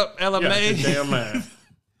 Boot up LMA. Yeah, damn man.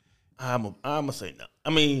 I'm gonna say no. I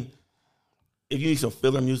mean, if you need some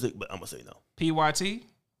filler music, but I'm gonna say no. PYT.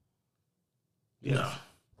 Yes. No.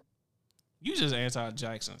 You just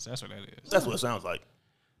anti-Jacksons. That's what that is. That's what it sounds like.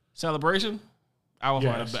 Celebration. I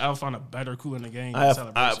will find a better Cool in the Game.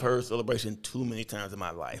 I've heard Celebration too many times in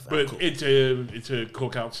my life. But it's a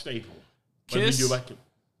cookout staple. Kiss. Whether you like it.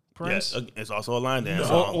 Prince? Yeah, it's also a line dance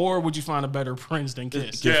No. song. Or would you find a better Prince than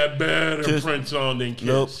Kiss? Yeah, better Kiss. Prince song than Kiss.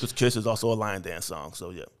 Nope, because Kiss is also a line dance song.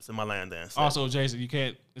 So yeah, it's in my line dance. set. Also, Jason, you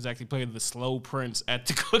can't exactly play the slow Prince at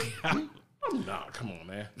the cookout. Nah, come on,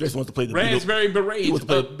 man. Jason wants to play the Raspberry Berets wants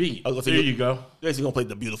to play- upbeat. I was gonna say, There you go. Jason gonna play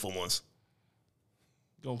the beautiful ones.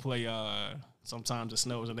 Gonna play Sometimes It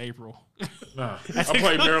Snows in April. Nah, I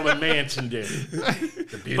play Marilyn Manson there.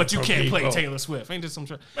 But you can't play Taylor Swift. Ain't this some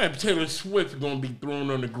Man, Taylor Swift is gonna be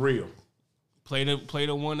thrown on the grill. Play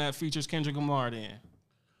the one that features Kendrick Lamar then.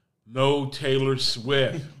 No Taylor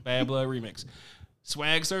Swift. Bad Blood remix.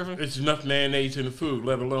 Swag surfing? It's enough mayonnaise in the food,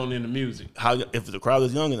 let alone in the music. If the crowd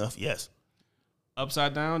is young enough, yes.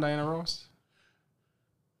 Upside Down, Diana Ross?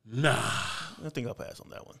 Nah. I think I'll pass on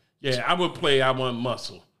that one. Yeah, I would play I Want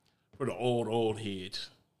Muscle for the old heads.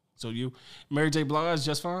 So Mary J. Blige,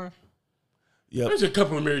 Just Fine? Yep. There's a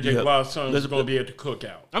couple of Mary J. Yep. Blige songs There's that's going to be at the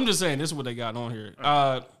cookout. I'm just saying, this is what they got on here.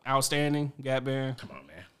 Outstanding, Gap Band. Come on,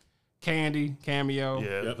 man. Candy, Cameo.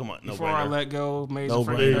 Yeah, Yep. come on. No Before I brainer. Let Go, Major No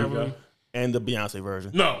Frankie brainer. There you Beverly. go. And the Beyonce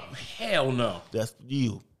version. No, hell no. That's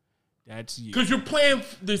you. That's you. Because you're playing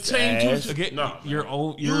the same Yes. two. Again, No, you're man.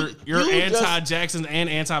 old. You You're just- anti-Jackson and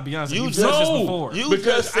anti-Beyonce. You You've said this No, before. you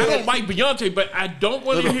because just I said- don't like Beyonce, but I don't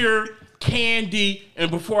want to hear Candy and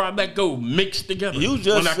Before I Let Go mixed together. You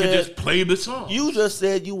just when I could said- just play the song. You just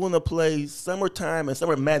said you want to play Summertime and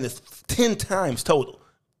Summer Madness 10 times total.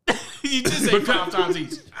 You did say 5 times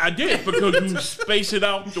each. I did because you space it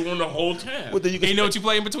out during the whole time. Well, then you And can you know what you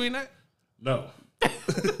play in between that? No,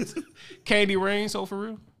 Candy Rain, So For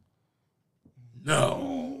Real.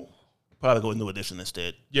 no, probably go with New Edition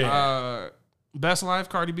instead. yeah, Best Life,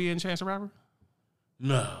 Cardi B and Chance the Rapper.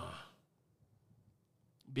 no.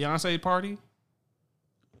 Beyonce Party.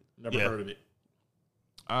 Never Yeah. heard of it.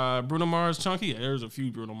 Bruno Mars, Chunky. Yeah, there's a few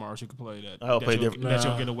Bruno Mars you could play I'll that play you'll, different- that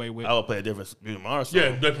you'll Nah. get away with. I would play a different Bruno Mars song.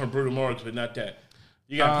 Yeah, different Bruno Mars, but not that.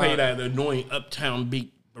 You got to play that annoying uptown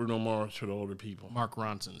beat Bruno Mars for the older people. Mark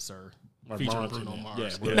Ronson, sir. Mark Featuring Ronson, Bruno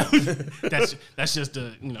yeah. Mars. That's just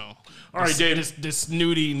the All right, Dan. this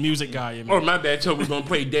snooty music guy in me. Oh, my bad. So we're going to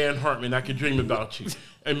play Dan Hartman, I Can Dream About You.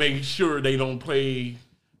 And make sure they don't play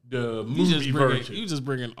the movie version. You just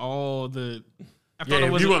bringing all the. I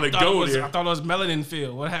Yeah, if you wanna I thought go it was- there. I thought it was Melanin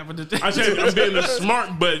Field. What happened to that? I said I'm being a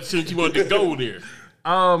smart butt since you wanted to go there.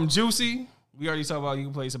 Juicy. We already talked about you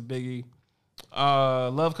can play some Biggie.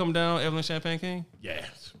 Love Come Down, Evelyn Champagne King.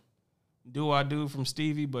 Yes. Do I Do from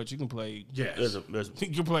Stevie, but you can play. Yes. You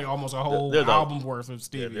can play almost a whole There's a- album worth of Yeah,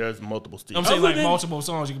 Stevie. there's multiple Steve. I'm saying Other like than- multiple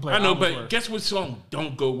songs you can play. I know, albums but worth. guess what song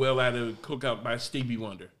don't go well out of Cookout by Stevie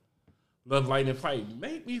Wonder? Love, Light, and Fight.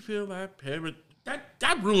 Make me feel like parrot.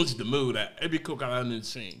 That ruins the mood at every Cookout I didn't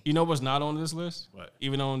sing. You know what's not on this list? What?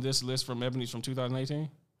 Even on this list from Ebony's from 2018?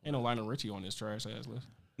 Ain't no Lionel Richie on this trash ass list.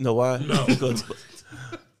 know why? No. Because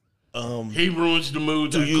He ruins the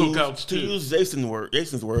mood at Cookouts to too. use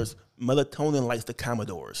Jason's words, melatonin likes the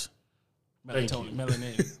Commodores. Thank Melatonin, you.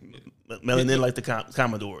 melanin. Melanin likes the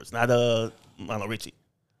Commodores, not Lionel Richie.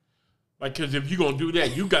 Like, because if you're going to do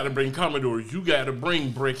that, you got to bring Commodores. You got to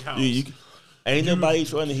bring Brick House. Ain't nobody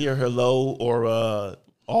trying to hear Hello or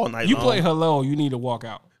All Night You Long. play Hello, you need to walk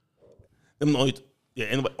out. Anybody,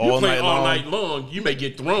 You all play night all long. night long, you may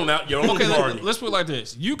get thrown out your own Okay, party. let's put it like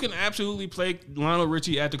this. You can absolutely play Lionel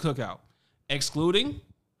Richie at the cookout, excluding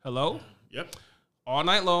Hello, Yep. All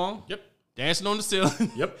Night Long, Yep. Dancing on the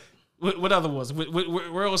Ceiling. Yep. What other ones?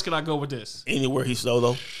 Where else can I go with this? Anywhere he's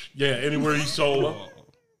solo. Yeah, anywhere he's solo.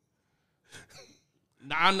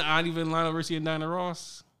 Not even Lionel Richie and Diana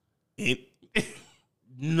Ross.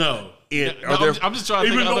 No. I'm just trying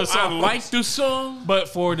to Even think of though other I songs. like the song, But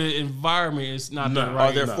for the environment, it's not No. the Are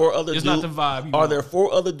right. there four other It's dudes? not the vibe. you Are want. there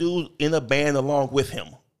four other dudes in a band along with him?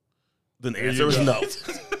 Then the There answer you is go. no.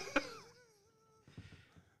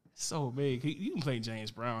 So big. You can play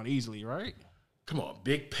James Brown easily, right? come on,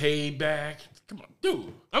 Big Payback. Come on,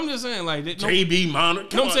 dude. I'm just saying, like, JB Monitor.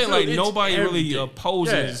 You know what I'm saying? Dude, Like, it's nobody really everything.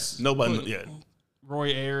 opposes. Nobody. Yeah. Roy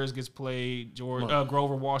Ayers gets played.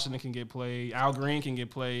 Grover Washington can get played. Al Green can get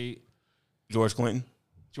played. George Clinton.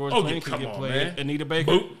 George Oh, Clinton yeah, can come get on, played. man. Anita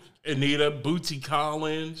Baker. Anita, Bootsy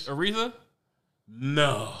Collins. Aretha.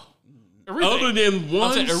 No. Aretha Other ain't- than I'm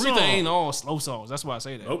one saying Aretha song. ain't all slow songs. That's why I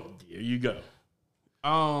say that. Nope. There you go.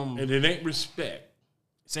 Um, And it ain't respect.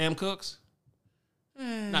 Sam Cooks.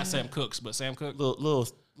 Not Sam Cooks, but Sam Cooks.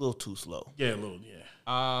 Little too slow. Yeah, a little, yeah.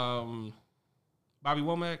 Bobby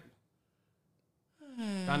Womack.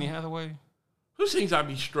 Donny Hathaway. Who sings I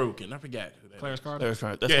Be Stroking? I forgot who that Clarence is. Carter. That's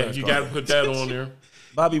Yeah, Clarence you Carter. got to put that on there.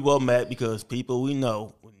 Bobby Womack, because people we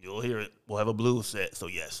know, when you'll hear it, will have a blues set. So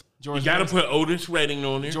yes. You George got to Benson. put Otis Redding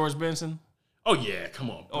on there. George Benson. Oh, yeah, come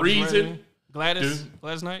on. Otis Breezing. Redding. Gladys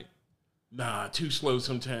last night? Nah, too slow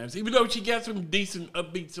sometimes. Even though she got some decent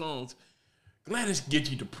upbeat songs, Gladys get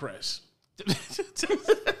you depressed.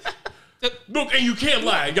 Look, and you can't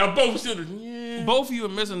lie. Y'all both said, yeah. Both of you are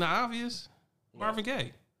missing the obvious. Marvin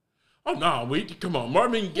Gaye. Oh, no, come on.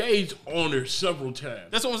 Marvin Gaye's on there several times.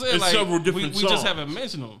 That's what I'm saying. Like, several different songs. We just haven't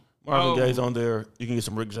mentioned them. Marvin Gaye's on there. You can get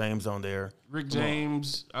some Rick James on there. Rick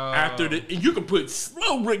James. And you can put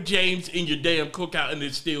slow Rick James in your damn cookout and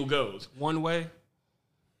it still goes. One Way.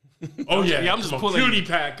 Oh, yeah. I'm just pulling. Cutie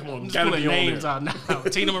Pie, come on. I'm just gotta pulling be names on there. out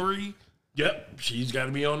now. Tina Marie. Yep, she's got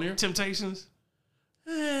to be on there. Temptations.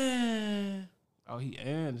 Oh,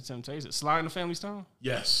 the Temptations. Sly and the Family Stone.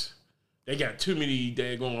 Yes. They got too many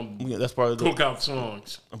daggone that's part of the cookout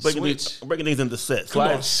songs. I'm breaking these into sets. Come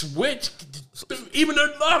on, switch. Even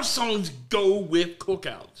their love songs go with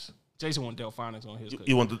cookouts. Jason want Delphonics on his.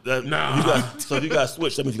 You want that? Nah. So if you got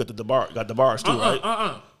switch, that means you got the bars too,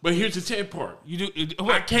 right? But here's the sad part.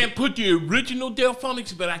 I can't put the original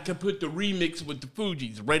Delphonics, but I can put the remix with the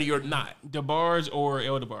Fugees, Ready or Not. DeBarge or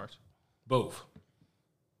El DeBarge? Both.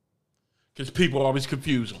 Because people always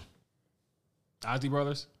confuse them. Ozzy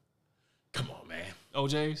Brothers? Come on, man.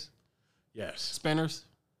 OJs? Yes. Spinners?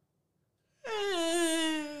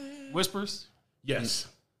 Whispers? Yes.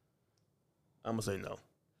 I'm going to say no.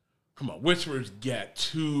 Come on, Whispers got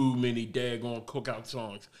too many daggone cookout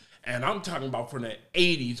songs. And I'm talking about from the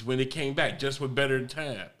 80s when it came back, just with Better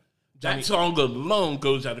Time. That song alone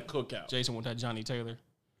goes out of cookout. Jason with that Johnny Taylor.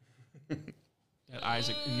 that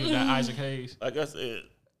Isaac Hayes. Like I said.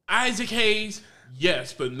 Isaac Hayes,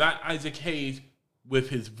 yes, but not Isaac Hayes with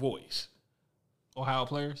his voice. Ohio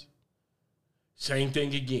Players? Same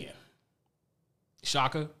thing again.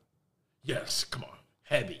 Shaka? Yes, come on.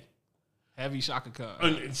 Heavy Shaka Khan.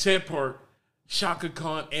 And sad part, Shaka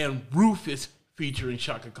Khan and Rufus featuring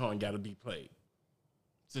Shaka Khan got to be played.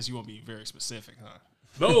 Since you want to be very specific, huh?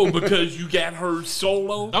 No, because you got her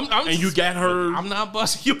solo, you got her. I'm not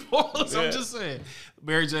busting your balls. Yeah. I'm just saying.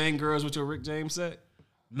 Mary Jane Girls with your Rick James set?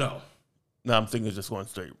 No, I'm thinking it's just going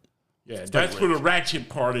straight. Yeah, that's for the ratchet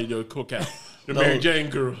part of the cookout. The Mary Jane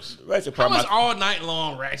Girls. The ratchet part. How much all night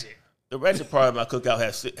long ratchet? The ratchet part of my cookout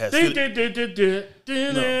has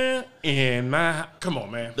come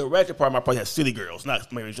on, man. The ratchet part of my party has City Girls,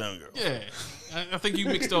 not Mary Jane Girls. Yeah, I think you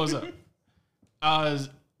mixed those up.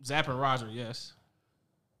 Zapp and Roger, yes.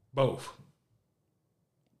 Both.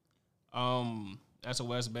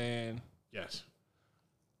 SOS Band. Yes.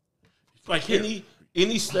 Like any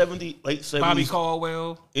 70s, late 70s. Bobby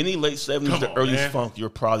Caldwell. Any late 70s to early funk,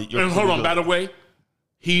 you're and hold on, by the way,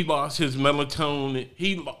 he lost his melatonin.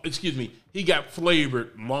 He got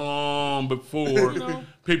flavored long before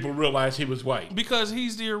people realized he was white. Because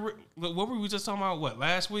he's what were we just talking about?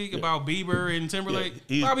 Last week about Bieber and Timberlake?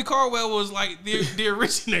 Yeah, Bobby Caldwell was like the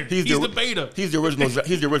originator. He's the beta. He's the original.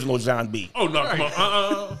 He's the original John B. Oh no! Right. Come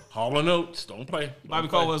on, Hall & Oates, don't play. Bobby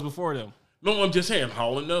Caldwell was before them. No, I'm just saying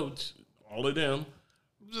Hall & Oates, all of them.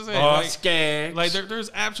 I'm just saying, Skaggs. Like there's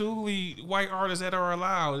absolutely white artists that are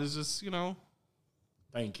allowed. It's just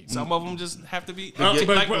Thank you. Some of them just have to be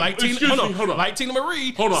like Tina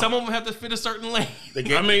Marie. Some of them have to fit a certain lane.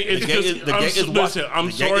 I'm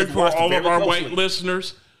sorry for all of our white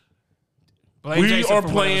listeners. We are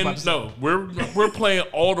playing. No, we're playing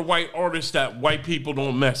all the white artists that white people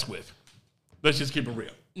don't mess with. Let's just keep it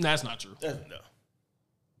real. That's not true. No,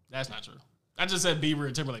 that's not true. I just said Bieber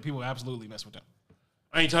and Timberlake. People absolutely mess with them.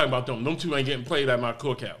 I ain't talking about them. Them two ain't getting played at my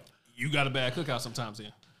cookout. You got a bad cookout sometimes,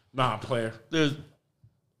 then. Nah, player. There's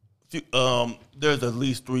at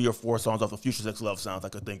least 3 or 4 songs off the Future Sex Love Sounds I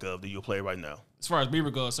could think of that you'll play right now. As far as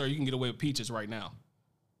Bieber goes, sir, you can get away with Peaches right now.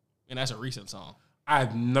 And that's a recent song.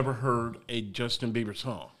 I've never heard a Justin Bieber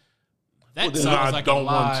song. That sounds like a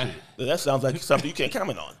lie. That sounds like something you can't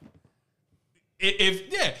comment on.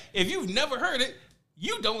 If you've never heard it,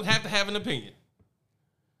 you don't have to have an opinion.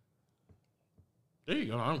 There you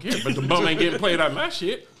go. I don't care. But the bum ain't getting played out my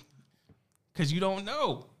shit. Because you don't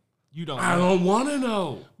know. I don't want to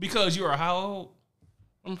know. Because you are how old?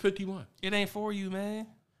 I'm 51. It ain't for you, man.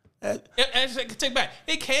 Take back.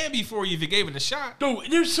 It can be for you if you gave it a shot. Dude,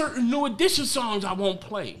 there's certain New Edition songs I won't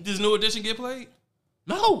play. Does New Edition get played?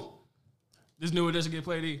 No. Does New Edition get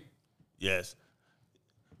played either? Yes.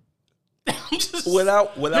 I'm just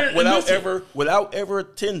without ever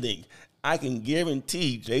attending, I can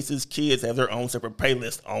guarantee Jason's kids have their own separate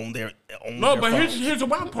playlist on their but here's the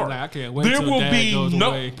wild part. I can't wait. There will be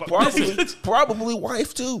no probably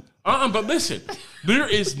wife too. But listen, there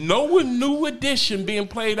is no New Edition being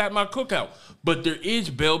played at my cookout, but there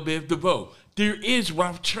is Belle Biv DeVoe, there is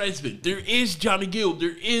Ralph Tresvant, there is Johnny Gill,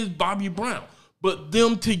 there is Bobby Brown, but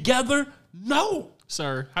them together, no.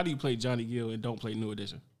 Sir, how do you play Johnny Gill and don't play New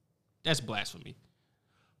Edition? That's blasphemy.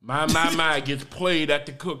 My gets played at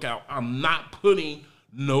the cookout. I'm not putting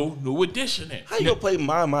no New Edition in. How you gonna play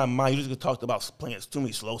My? You just talked about playing too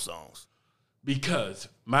many slow songs. Because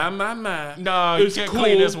My No, you can't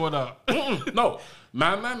clean this one up. No,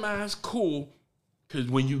 My is cool because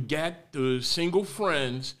when you got the single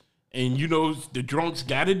friends and you know the drunks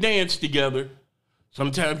got to dance together,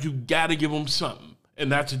 sometimes you got to give them something, and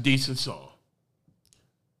that's a decent song.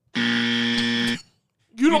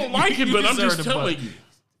 You don't like it, but I'm just telling you.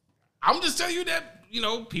 I'm just telling you that,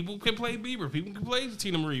 people can play Bieber. People can play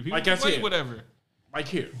Tina Marie. People can play whatever. Like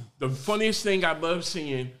here, the funniest thing I love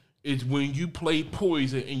seeing is when you play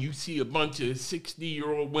Poison and you see a bunch of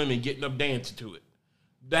 60-year-old women getting up dancing to it.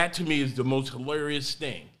 That, to me, is the most hilarious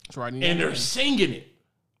thing. It's right in and they're singing it.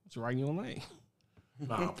 It's right in your lane.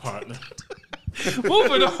 Nah, partner.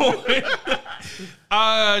 Moving on.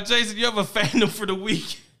 Jason, you have a fandom for the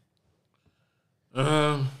week?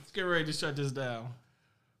 Let's get ready to shut this down.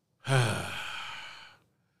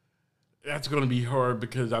 That's going to be hard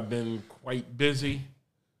because I've been quite busy.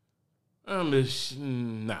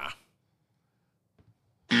 Nah.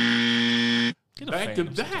 Back to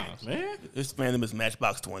back, man. His fandom is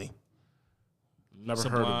Matchbox 20. Never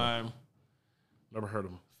heard of him. Never heard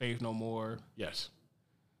of him. Faith No More. Yes.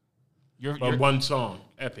 But one song,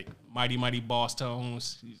 epic. Mighty Mighty Boss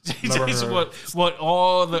Tones. Never heard. What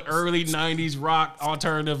all the early 90s rock,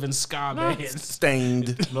 alternative, and ska bands.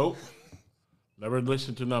 Stained. Nope. Never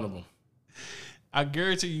listened to none of them. I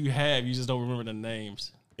guarantee you have. You just don't remember the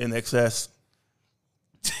names. In Excess.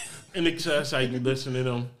 In Excess, I can listen to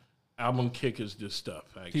them. Album kickers, this stuff.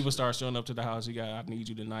 Actually. People start showing up to the house. You got I Need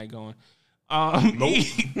You Tonight going. Nope.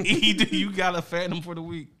 Do you got a fandom for the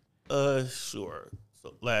week? Sure.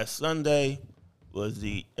 So last Sunday was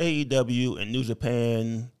the AEW and New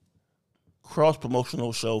Japan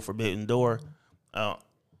cross-promotional show Forbidden Door. It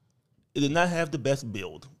did not have the best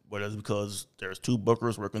build, whether it's because there's two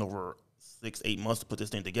bookers working over 6-8 months to put this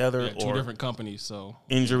thing together. Yeah, two different companies, so.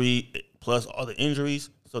 Injury plus all the injuries.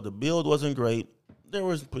 So the build wasn't great. There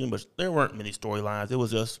weren't many storylines. It was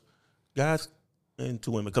just guys and two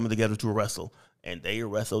women coming together to wrestle, and they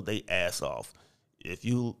wrestled their ass off. If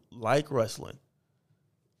you like wrestling,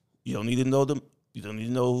 you don't need to know them. You don't need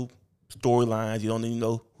to know storylines. You don't need to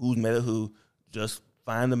know who's mad at who. Just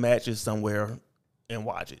find the matches somewhere and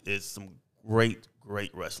watch it. It's some great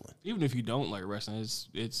wrestling. Even if you don't like wrestling,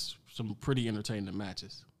 it's some pretty entertaining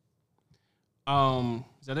matches.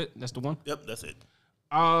 Is that it? That's the one? Yep, that's it.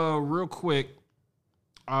 Real quick,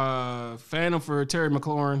 fandom for Terry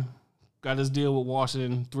McLaurin. Got his deal with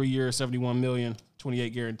Washington, 3 years, $71 million,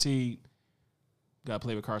 28 guaranteed. Got to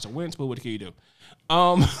play with Carson Wentz, but what can you do?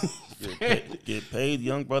 Get paid,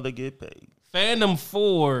 young brother, get paid. Fandom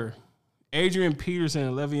 4, Adrian Peterson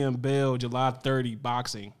and Le'Veon Bell, July 30,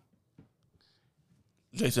 boxing.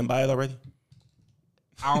 Jason buy it already?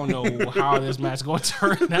 I don't know how this match is going to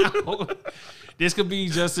turn out. This could be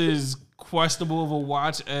just as questionable of a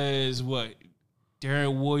watch as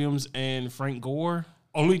Darren Williams and Frank Gore?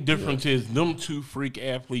 Only difference is them two freak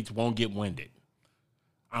athletes won't get winded.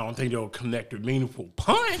 I don't think they'll connect a meaningful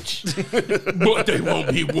punch, but they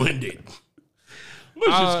won't be winded.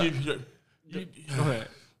 Let's just give you. Go ahead.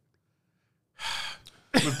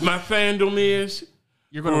 If my fandom is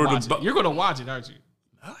you're going to watch it. You're going to watch it, aren't you?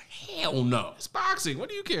 Hell no. It's boxing. What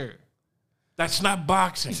do you care? That's not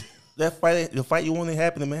boxing. The fight you want to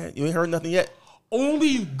happen, man. You ain't heard nothing yet.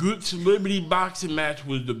 Only good celebrity boxing match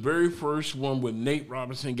was the very first one when Nate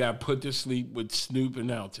Robinson got put to sleep with Snoop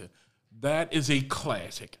announcing. That is a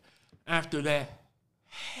classic. After that,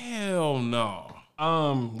 hell no.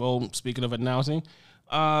 Well, speaking of announcing,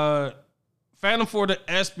 Phantom for the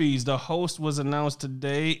ESPYs, the host was announced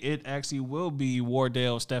today. It actually will be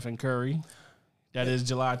Wardell Stephen Curry. That is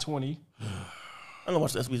July 20. I don't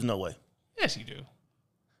watch the ESPYs, no way. Yes, you do.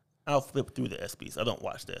 I'll flip through the ESPYs. I don't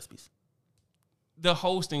watch the ESPYs. The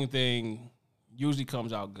hosting thing usually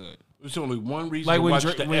comes out good. There's only one reason to watch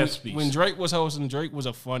the ESPYs. When Drake was hosting, Drake was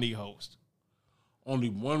a funny host. Only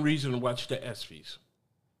one reason to watch the ESPYs.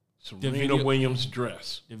 Serena Williams'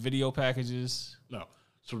 dress. The video packages. No.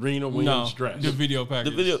 Serena Williams' dress. The video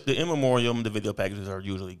packages. The in memoriam, the video packages are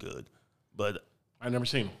usually good. But I've never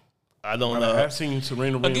seen them. I don't know. I've seen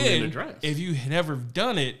Serena Williams in the dress. If you've never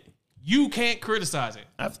done it, you can't criticize it.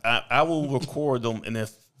 I will record them and then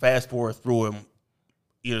fast forward through them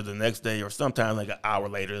either the next day or sometime like an hour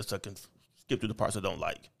later so I can skip through the parts I don't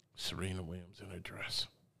like. Serena Williams in her dress.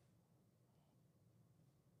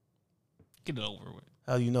 Get it over with.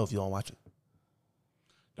 How do you know if you don't watch it?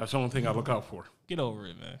 That's the only thing I look out for. Get over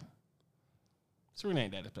it, man. Serena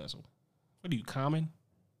ain't that special. What are you, common?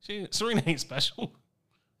 Serena ain't special.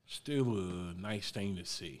 Still a nice thing to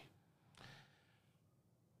see.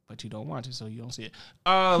 But you don't watch it, so you don't see it.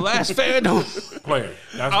 Last fandom. Player.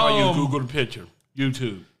 That's why you Google the picture.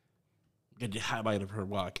 YouTube. Get the highlight of her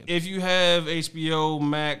walking. If you have HBO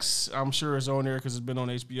Max, I'm sure it's on there because it's been on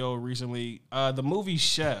HBO recently. The movie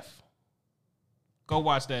Chef. Go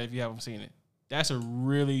watch that if you haven't seen it. That's a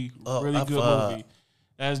really good movie.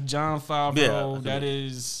 That's John Favreau. Yeah, that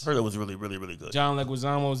is. I heard it was really, really, really good. John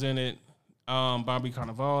Leguizamo's in it. Bobby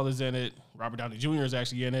Cannavale is in it. Robert Downey Jr. is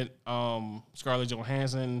actually in it. Scarlett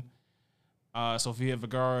Johansson. Sofia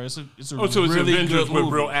Vergara. It's a so it's really Avengers good with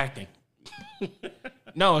movie. real acting.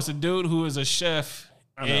 No, it's a dude who is a chef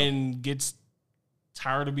and gets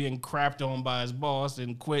tired of being crapped on by his boss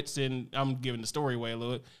and quits. And I'm giving the story away a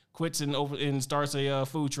little bit. Quits and starts a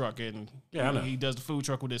food truck, and he does the food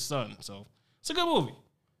truck with his son. So it's a good movie.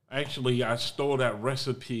 Actually, I stole that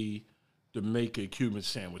recipe to make a Cuban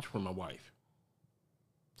sandwich for my wife.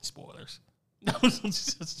 Spoilers. I was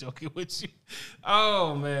just joking with you.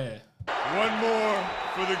 Oh, man. One more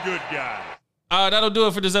for the good guy. That'll do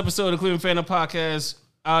it for this episode of Cleveland Fandom Podcast.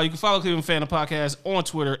 You can follow Cleveland Fandom Podcast on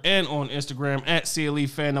Twitter and on Instagram at CLE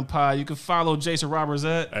Fandom Pod. You can follow Jason Roberts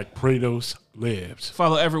at Kratos Lives.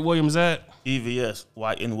 Follow Everett Williams at EVS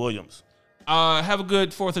YN Williams. Have a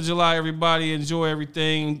good 4th of July, everybody. Enjoy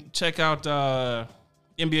everything. Check out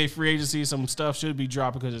NBA free agency. Some stuff should be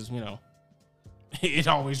dropping because it's, it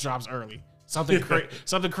always drops early. Something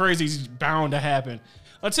crazy is bound to happen.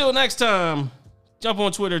 Until next time, jump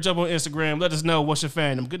on Twitter, jump on Instagram. Let us know what's your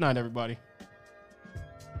fandom. Good night, everybody.